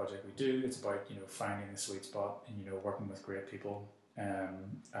every project we do. It's about, you know, finding the sweet spot and, you know, working with great people.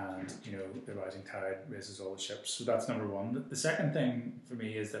 And you know, the rising tide raises all the ships. So that's number one. The second thing for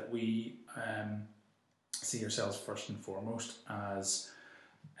me is that we see ourselves first and foremost as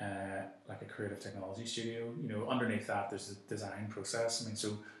like a creative technology studio. You know, underneath that there's a design process. I mean,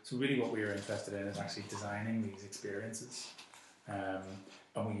 so really what we are interested in is actually designing these experiences, and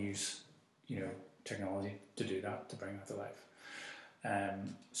we use, you know, technology to do that, to bring that to life.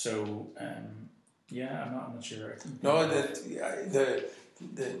 Yeah, I'm not sure. No, the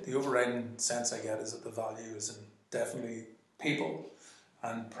overriding sense I get is that the value is in definitely people.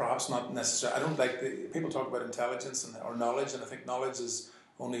 And perhaps not necessarily. I don't like people talk about intelligence or knowledge, and I think knowledge is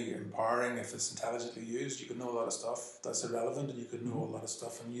only empowering if it's intelligently used. You could know a lot of stuff that's irrelevant, and you could know a lot of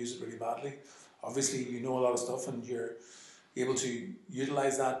stuff and use it really badly. Obviously, you know a lot of stuff, and you're able to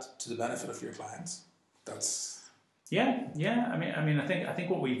utilize that to the benefit of your clients. That's yeah. I mean, I think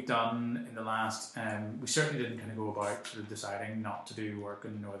what we've done in the last, we certainly didn't kind of go about sort of deciding not to do work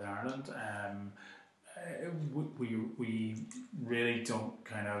in Northern Ireland. We really don't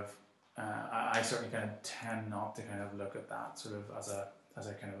kind of. I certainly kind of tend not to kind of look at that sort of as a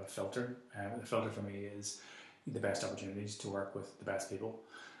kind of a filter. The filter for me is the best opportunities to work with the best people.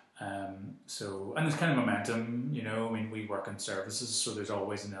 So, and there's kind of momentum, you know. I mean, we work in services, so there's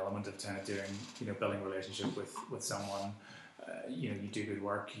always an element of kind of doing, you know, building a relationship with someone. You know, you do good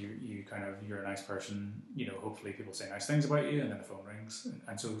work. You're a nice person. You know, hopefully people say nice things about you, and then the phone rings,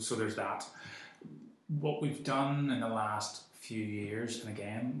 and so there's that. What we've done in the last few years, and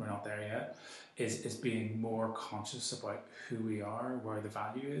again, we're not there yet, is being more conscious about who we are, where the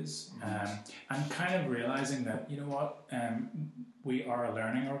value is, and kind of realizing that, you know what, we are a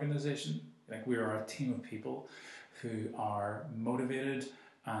learning organization. Like, we are a team of people who are motivated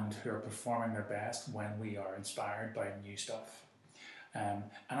and who are performing their best when we are inspired by new stuff. And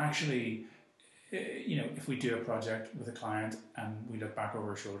actually, you know, if we do a project with a client and we look back over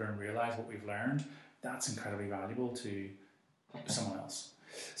our shoulder and realize what we've learned, that's incredibly valuable to someone else.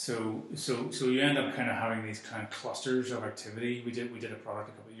 So you end up kind of having these kind of clusters of activity. We did a product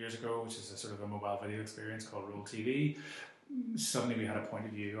a couple of years ago, which is a sort of a mobile video experience called Roll TV. Suddenly we had a point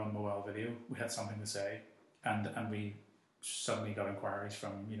of view on mobile video. We had something to say, and we suddenly got inquiries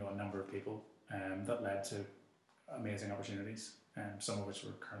from a number of people that led to amazing opportunities, some of which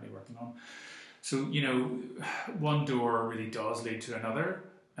we're currently working on. So one door really does lead to another,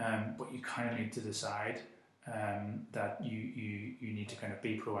 but you kind of need to decide that you need to kind of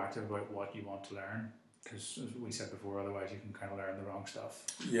be proactive about what you want to learn, because as we said before, otherwise you can kind of learn the wrong stuff.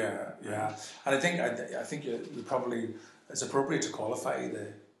 Yeah, and I think you probably, it's appropriate to qualify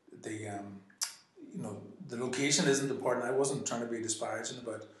the location isn't important. I wasn't trying to be disparaging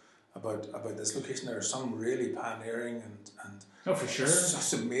about this location. There are some really pioneering and oh, for sure,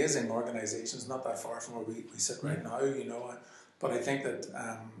 such amazing organisations not that far from where we sit right now. But I think that.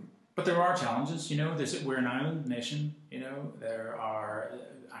 But there are challenges. We're an island nation. There are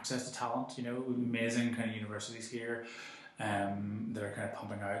access to talent. Amazing kind of universities here that are kind of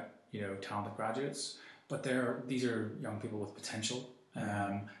pumping out talented graduates. But these are young people with potential.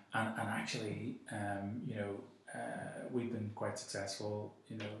 And actually, we've been quite successful.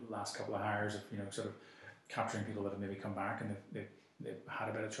 The last couple of hires of sort of capturing people that have maybe come back and they've had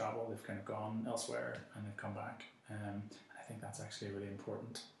a bit of travel. They've kind of gone elsewhere and they've come back. I think that's actually a really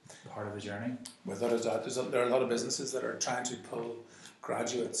important part of the journey. Without a doubt, there are a lot of businesses that are trying to pull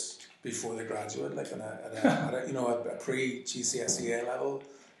graduates before they graduate, like at a pre-GCSE level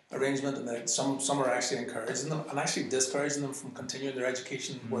arrangement, and that some are actually encouraging them and actually discouraging them from continuing their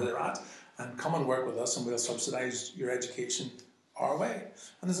education where they're at, and come and work with us and we'll subsidise your education our way.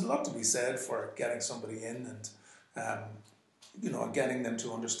 And there's a lot to be said for getting somebody in and getting them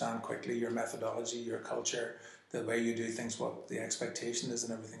to understand quickly your methodology, your culture, the way you do things, what the expectation is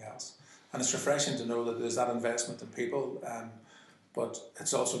and everything else. And it's refreshing to know that there's that investment in people, but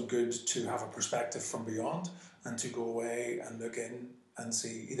it's also good to have a perspective from beyond and to go away and look in and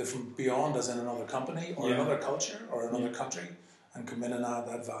see either from beyond, as in another company or another culture or another country, and come in and add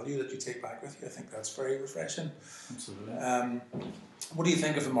that value that you take back with you. I think that's very refreshing. Absolutely. What do you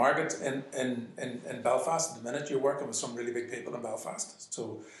think of the market in Belfast at the minute? You're working with some really big people in Belfast,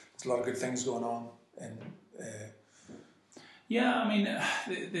 so there's a lot of good things going on. Yeah, I mean,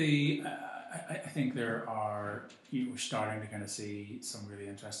 I think there are. We're starting to kind of see some really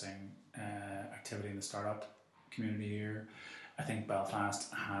interesting activity in the startup community here. I think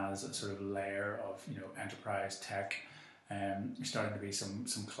Belfast has a sort of layer of enterprise tech. There's starting to be some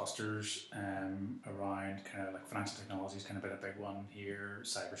clusters around kind of like financial technology is kind of been a big one here.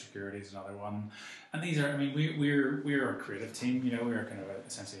 Cybersecurity is another one, and these are. I mean, we're a creative team. We're kind of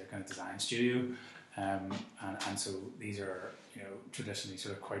essentially a kind of design studio, and so these are traditionally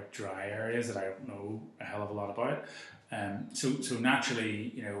sort of quite dry areas that I don't know a hell of a lot about. So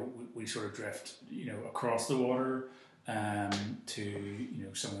naturally, we sort of drift across the water to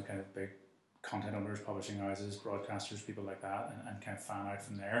some of the kind of big content owners, publishing houses, broadcasters, people like that, and kind of fan out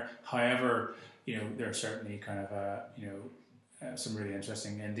from there. However, there are certainly kind of some really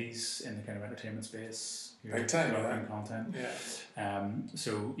interesting indies in the kind of entertainment space, big time, content. Yeah.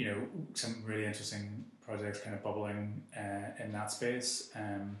 So some really interesting projects kind of bubbling in that space,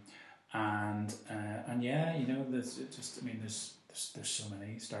 and yeah, there's just there's so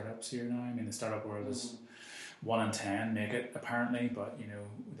many startups here now. I mean, the startup world is 1 in 10 make it apparently, but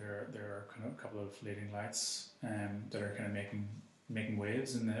there are kind of a couple of leading lights that are kind of making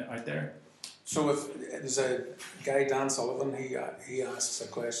waves out there. So if there's a guy, Dan Sullivan, he asks a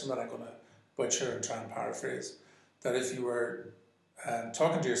question that I'm going to butcher and try and paraphrase, that if you were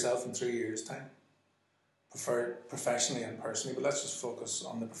talking to yourself in 3 years' time, professionally and personally, but let's just focus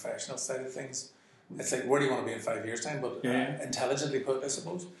on the professional side of things. It's like, where do you want to be in 5 years' time? But intelligently put, I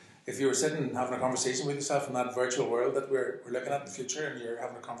suppose. If you were sitting and having a conversation with yourself in that virtual world that we're looking at in the future, and you're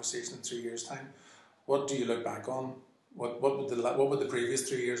having a conversation in 3 years' time, what do you look back on? What would the previous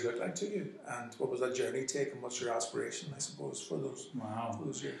 3 years look like to you? And what was that journey take? And what's your aspiration, I suppose, for those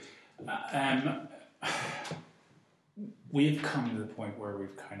years? We've come to the point where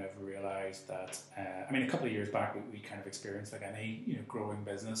we've kind of realised that, a couple of years back we kind of experienced, like any growing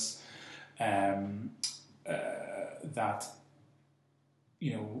business, that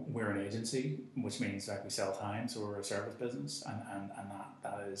we're an agency, which means like we sell time, so we're a service business, and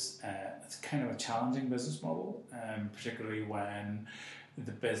that is it's kind of a challenging business model, particularly when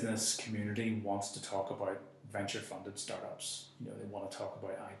the business community wants to talk about venture funded startups. They want to talk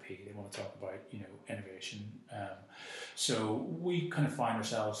about IP, they want to talk about innovation. So we kind of find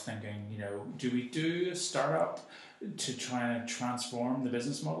ourselves thinking, do we do a startup to try and transform the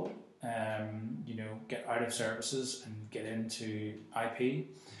business model, get out of services and get into IP,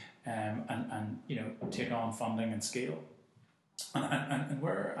 and take on funding and scale. And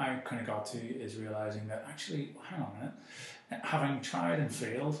where I kind of got to is realizing that actually, hang on a minute, having tried and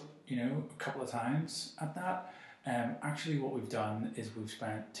failed, a couple of times at that, actually what we've done is we've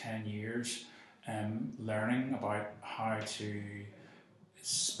spent 10 years learning about how to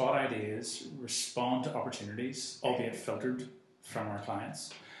spot ideas, respond to opportunities, albeit filtered from our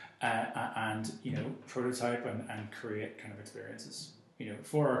clients, and prototype and create kind of experiences,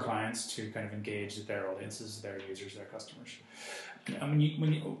 for our clients to kind of engage their audiences, their users, their customers. And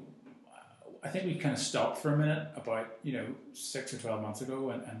I think we kind of stopped for a minute about 6 or 12 months ago,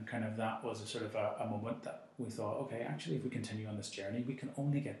 and kind of that was a sort of a moment that we thought, okay, actually, if we continue on this journey, we can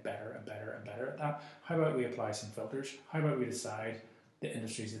only get better and better and better at that. How about we apply some filters? How about we decide the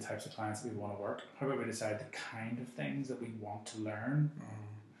industries, the types of clients that we want to work? How about we decide the kind of things that we want to learn?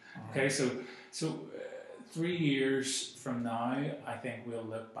 Okay, so 3 years from now, I think we'll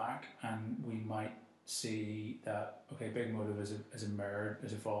look back and we might see that, okay, Big Motive has emerged,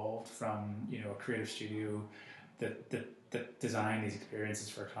 has evolved from a creative studio that design these experiences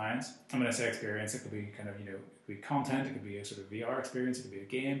for clients. And when I say experience, it could be kind of it could be content, it could be a sort of VR experience, it could be a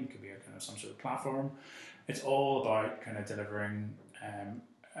game, it could be a kind of some sort of platform. It's all about kind of delivering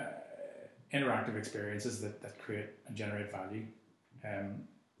interactive experiences that create and generate value. And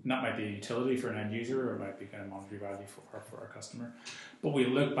that might be a utility for an end user, or it might be kind of monetary value for our customer. But we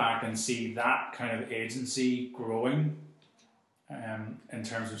look back and see that kind of agency growing in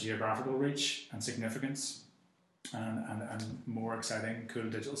terms of geographical reach and significance, and more exciting, cool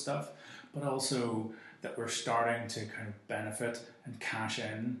digital stuff. But also that we're starting to kind of benefit and cash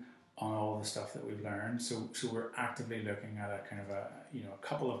in on all the stuff that we've learned. So we're actively looking at a kind of a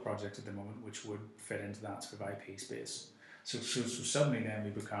couple of projects at the moment which would fit into that sort of IP space. So suddenly then we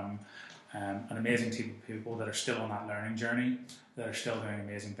become an amazing team of people that are still on that learning journey, that are still doing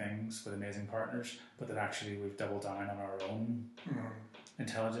amazing things with amazing partners, but that actually we've doubled down on our own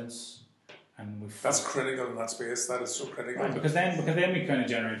intelligence. And that's critical in that space. That is so critical. Right, because then we kind of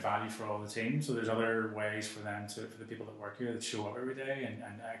generate value for all the team. So there's other ways for the people that work here that show up every day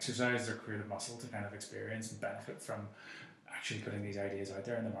and exercise their creative muscle to kind of experience and benefit from actually putting these ideas out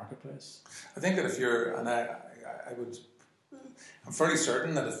there in the marketplace. I think that if you're, and I'm fairly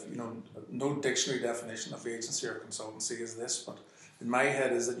certain that if no dictionary definition of agency or consultancy is this, but in my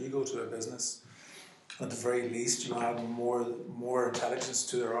head is that you go to a business, at the very least you add more intelligence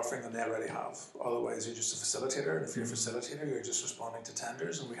to their offering than they already have. Otherwise you're just a facilitator, and if you're a facilitator you're just responding to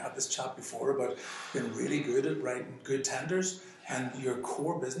tenders. And we had this chat before about being really good at writing good tenders, and your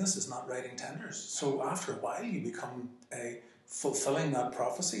core business is not writing tenders. So after a while you become fulfilling that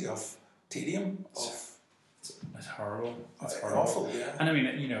prophecy of tedium, of it's horrible. It's horrible. Awful, yeah. And I mean,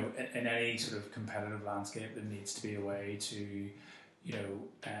 in any sort of competitive landscape, there needs to be a way to,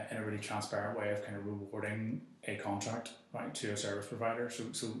 in a really transparent way of kind of rewarding a contract, right, to a service provider.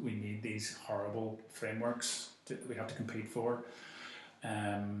 So we need these horrible frameworks that we have to compete for.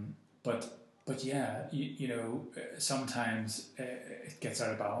 But yeah, sometimes it gets out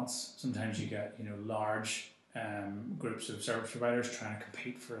of balance. Sometimes you get, large groups of service providers trying to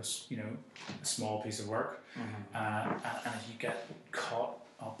compete for a small piece of work, and if you get caught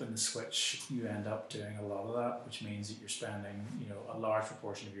up in the switch, you end up doing a lot of that, which means that you're spending a large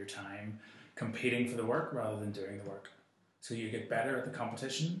proportion of your time competing for the work rather than doing the work. So you get better at the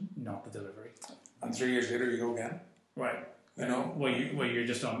competition, not the delivery. And 3 years later, you go again. Right. You're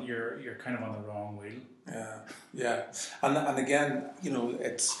just on. You're kind of on the wrong wheel. Yeah, and again,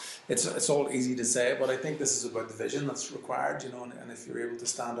 it's all easy to say, but I think this is about the vision that's required, and if you're able to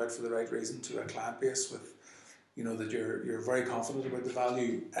stand out for the right reason to a client base with, that you're very confident about the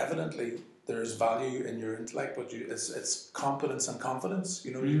value. Evidently, there's value in your intellect, but it's competence and confidence.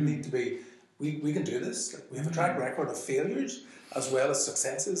 You need to be. We can do this. Like, we have a track record of failures as well as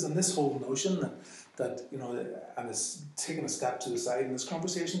successes, and this whole notion that and it's taking a step to the side in this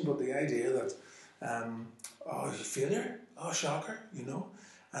conversation, but the idea that failure, shocker,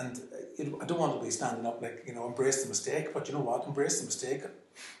 and I don't want to be standing up like, embrace the mistake, but you know what, embrace the mistake.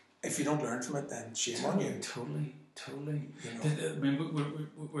 If you don't learn from it, then shame on you. Totally. I mean,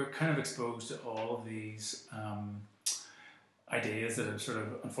 we're kind of exposed to all of these ideas that have sort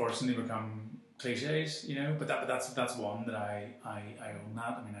of unfortunately become cliches, but that's one that I own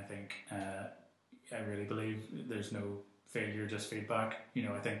that. I mean, I think I really believe there's no failure, just feedback.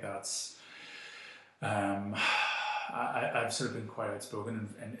 I think that's I've sort of been quite outspoken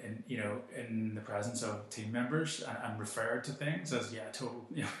in you know, in the presence of team members, and referred to things as, yeah, total,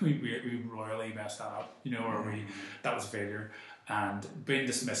 you know, we royally messed that up, you know, or that was a failure, and being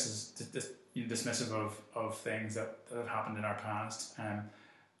dismissive of things that have happened in our past,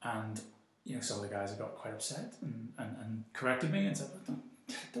 and you know, some of the guys have got quite upset and corrected me and said,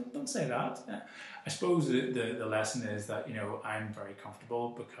 don't say that. I suppose the lesson is that, you know, I'm very comfortable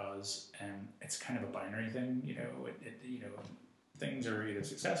because it's kind of a binary thing. You know, you know, things are either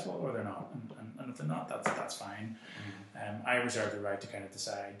successful or they're not, and if they're not, that's fine. I reserve the right to kind of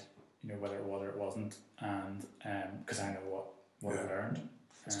decide, you know, whether it was or it wasn't, and because I know what I learned.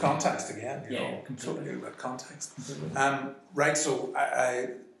 It's context again. You know, completely. Totally about context. Completely. Right. So I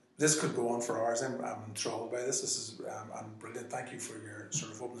this could go on for hours. I'm enthralled by this. This is brilliant. Thank you for your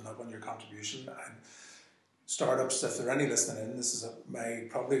sort of opening up on your contribution. And startups, if there are any listening in, this is might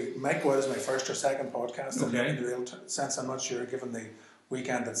go out as my first or second podcast. Okay. In the real sense, I'm not sure. Given the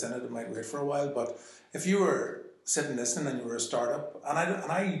weekend that's in it, it might wait for a while. But if you were sitting listening and you were a startup, and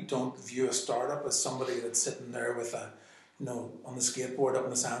I don't view a startup as somebody that's sitting there with a, you know, on the skateboard up in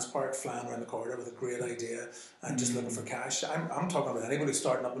the science park, flying around the corridor with a great idea and just looking for cash. I'm talking about anybody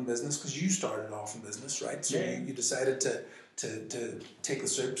starting up in business, because you started off in business, right? So you decided to take the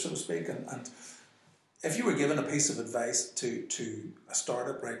soup, so to speak. And if you were given a piece of advice to a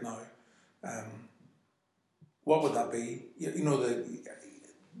startup right now, what would that be? You know,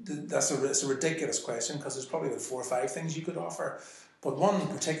 it's a ridiculous question, because there's probably about 4 or 5 things you could offer. But one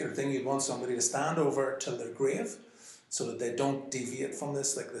particular thing you'd want somebody to stand over till their grave, so that they don't deviate from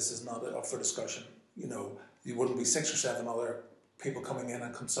this. Like, this is not up for discussion. You know, you wouldn't be 6 or 7 other people coming in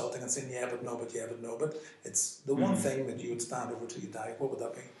and consulting and saying, yeah, but no, but yeah, but no. But it's the one thing that you would stand over till you die. What would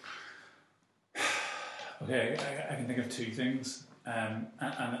that be? Okay, I can think of 2 things. And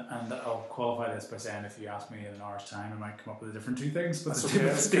I'll qualify this by saying, if you ask me in an hour's time, I might come up with a different 2 things. But the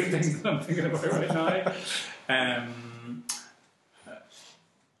 2 things that I'm thinking about right now.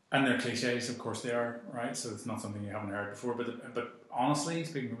 And they're cliches, of course they are, right? So it's not something you haven't heard before. But honestly,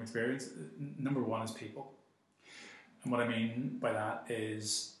 speaking from experience, number 1 is people. And what I mean by that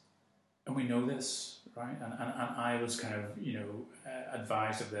is, and we know this, right? And I was kind of, you know,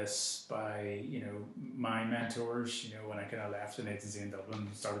 advised of this by, you know, my mentors, you know, when I kind of left an agency in Dublin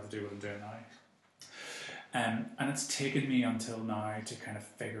and started to do what I'm doing now. And it's taken me until now to kind of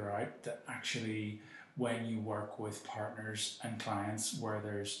figure out that actually, when you work with partners and clients where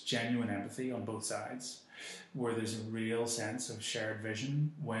there's genuine empathy on both sides, where there's a real sense of shared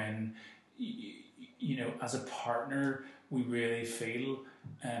vision, when, you know, as a partner, we really feel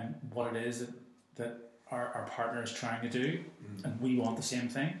what it is that our partner is trying to do, and we want the same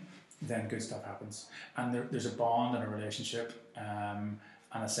thing, then good stuff happens. And there's a bond and a relationship, and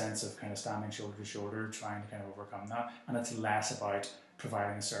a sense of kind of standing shoulder to shoulder, trying to kind of overcome that. And it's less about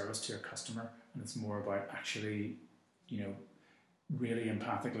providing a service to your customer, and it's more about actually, you know, really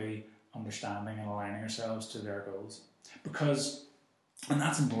empathically understanding and aligning ourselves to their goals. And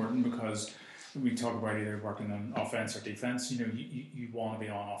that's important, because we talk about either working on offense or defense. You know, you want to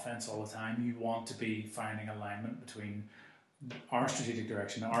be on offense all the time. You want to be finding alignment between our strategic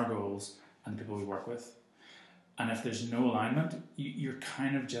direction, our goals, and the people we work with. And if there's no alignment, you're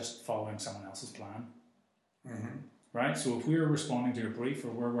kind of just following someone else's plan. Right? So if we're responding to a brief, or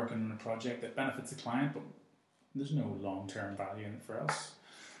we're working on a project that benefits the client, but there's no long-term value in it for us,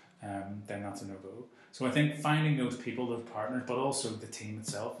 then that's a no-go. So I think finding those people, those partners, but also the team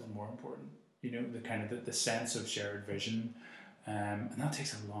itself is more important. You know, the kind of the sense of shared vision, and that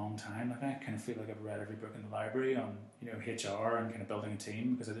takes a long time. Like, I kind of feel like I've read every book in the library on, you know, HR and kind of building a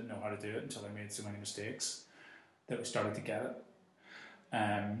team, because I didn't know how to do it until I made so many mistakes that we started to get it.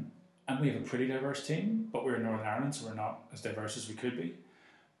 And we have a pretty diverse team, but we're in Northern Ireland, so we're not as diverse as we could be.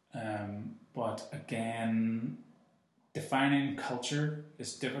 But again, defining culture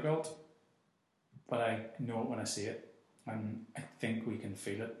is difficult, but I know it when I see it. And I think we can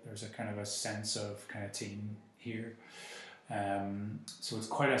feel it. There's a kind of a sense of kind of team here. So it's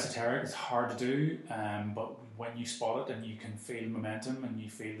quite esoteric, it's hard to do, but when you spot it and you can feel momentum and you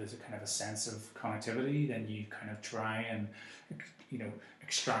feel there's a kind of a sense of connectivity, then you kind of try and, you know,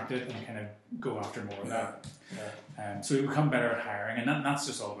 extract it and kind of go after more of that. So we become better at hiring, and that's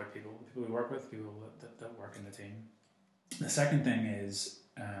just all about people we work with, people that work in the team. The second thing is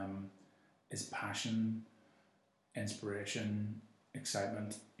passion, inspiration,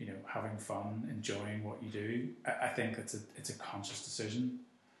 excitement, you know, having fun, enjoying what you do. I think it's a conscious decision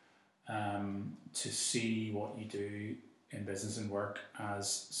to see what you do in business and work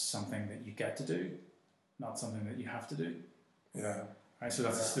as something that you get to do, not something that you have to do. Yeah. right? So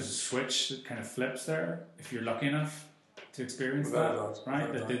there's a switch that kind of flips there if you're lucky enough to experience Without that,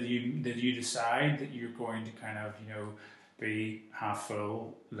 right? That you decide that you're going to kind of, be half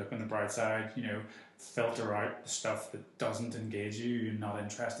full, look on the bright side, filter out the stuff that doesn't engage you, you're not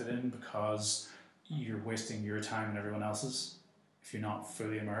interested in, because you're wasting your time and everyone else's if you're not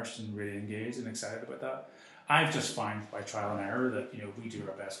fully immersed and really engaged and excited about that. I've just found by trial and error that we do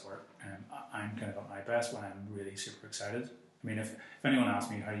our best work. I'm kind of at my best when I'm really super excited. I mean, if anyone asks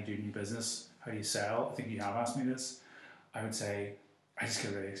me how do you do new business, how do you sell, I think you have asked me this, I would say I just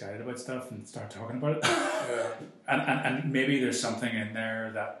get really excited about stuff and start talking about it. and maybe there's something in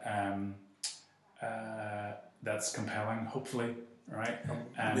there that that's compelling, hopefully, right?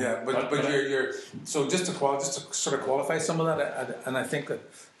 But you're so just to sort of qualify some of that, and I think that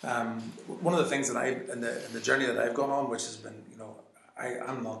one of the things that I in the journey that I've gone on, which has been,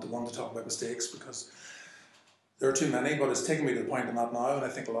 I'm not the one to talk about mistakes because there are too many, but it's taken me to the point I'm at now, and I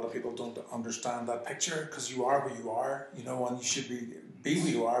think a lot of people don't understand that picture, because you are who you are, and you should be who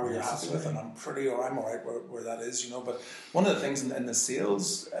you are, where you're happy with, and I'm all right where that is, But one of the things in the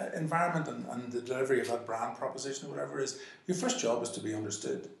sales environment and the delivery of that brand proposition or whatever is, your first job is to be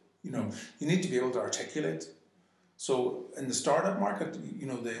understood. You need to be able to articulate. So in the startup market,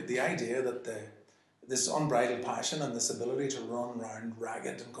 the idea that this unbridled passion and this ability to run around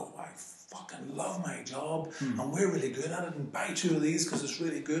ragged and go, I fucking love my job and we're really good at it, and buy 2 of these because it's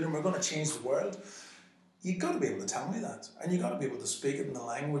really good and we're going to change the world. You've got to be able to tell me that, and you've got to be able to speak it in the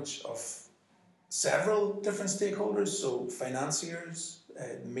language of several different stakeholders, so financiers,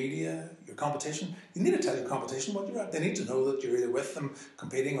 media, your competition. You need to tell your competition what you're at. They need to know that you're either with them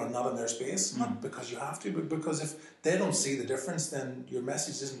competing or not in their space, not because you have to, but because if they don't see the difference, then your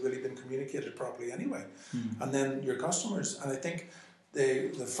message hasn't really been communicated properly anyway. And then your customers, and I think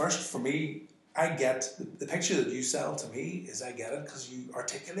the first, for me, I get the picture that you sell to me is I get it because you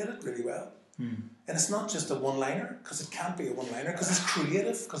articulate it really well. And it's not just a one-liner, because it can't be a one-liner, because it's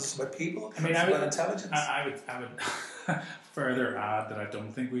creative, because it's about people, it's about intelligence. I would further add that I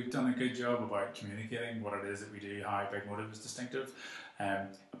don't think we've done a good job about communicating what it is that we do, how Big Motive is distinctive.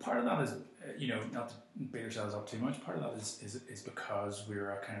 Part of that is, not to beat ourselves up too much, part of that is because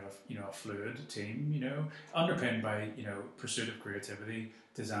we're a kind of a fluid team, underpinned by, pursuit of creativity,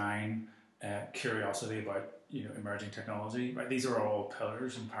 design, curiosity about emerging technology, right? These are all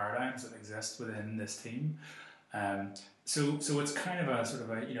pillars and paradigms that exist within this team. So it's kind of a sort of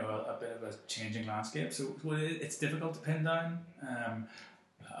a bit of a changing landscape. So it's difficult to pin down.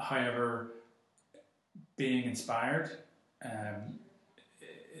 However, being inspired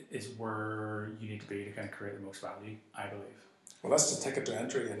is where you need to be to kind of create the most value, I believe. Well, that's the ticket to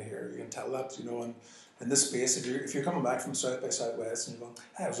entry in here. You can tell that, and in this space, if you're coming back from South by Southwest and you're going,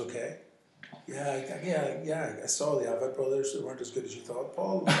 hey, it was okay. Yeah. I saw the Avett Brothers. They weren't as good as you thought,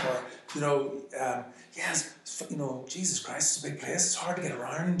 Paul. Or, yes, Jesus Christ, it's a big place. It's hard to get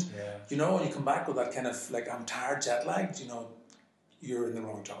around. Yeah. And you come back with that kind of like, I'm tired, jet lagged. You're in the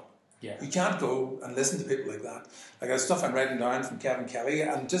wrong job. Yeah. You can't go and listen to people like that. Like, there's stuff I'm writing down from Kevin Kelly,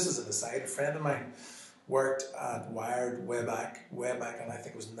 and just as an aside, a friend of mine worked at Wired way back, and I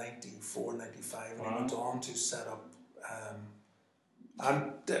think it was 94, 95, and he went on to set up.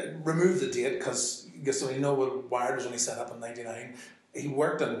 And remove the date because Wired was only set up in 99. He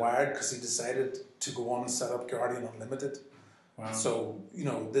worked at Wired because he decided to go on and set up Guardian Unlimited. Wow. So,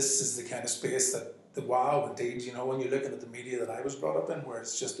 this is the kind of space that the wow, indeed, when you're looking at the media that I was brought up in, where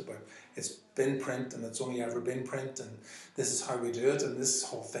it's just about, it's been print and it's only ever been print and this is how we do it, and this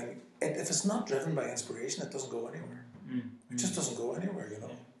whole thing, if it's not driven by inspiration, it doesn't go anywhere. It just doesn't go anywhere,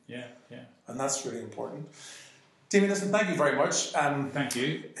 Yeah. And that's really important. Damien, listen, thank you very much. Thank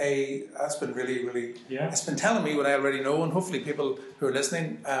you. That's been really, really... Yeah. It's been telling me what I already know, and hopefully people who are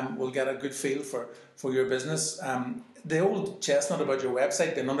listening will get a good feel for your business. The old chestnut about your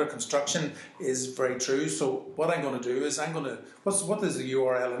website being under construction is very true. So what I'm going to do is what is the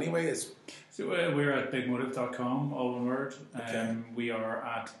URL anyway? So we're at bigmotive.com, all one word. Okay. We are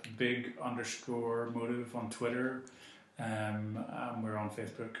at big_motive on Twitter. And we're on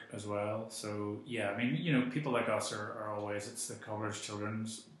Facebook as well. So yeah, I mean, people like us are always, it's the colours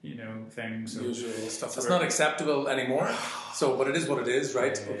children's, thing. So usual stuff. It's not acceptable anymore. So, but it is what it is,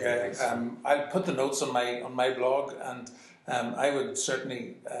 right? Okay. I'll put the notes on my blog, and I would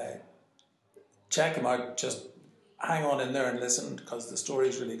certainly check them out. Just hang on in there and listen, because the story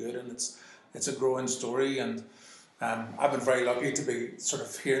is really good, and it's a growing story. And I've been very lucky to be sort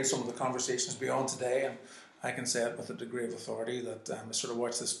of hearing some of the conversations beyond today, and I can say it with a degree of authority that I sort of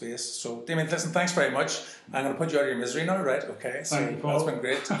watch this space. So, Damien, listen, thanks very much. I'm going to put you out of your misery now, right? Okay. So thank you, Paul. That's been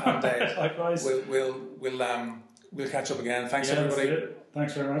great. And likewise. We'll we'll catch up again. Thanks Yeah, everybody. that's it.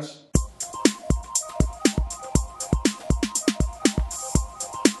 Thanks very much.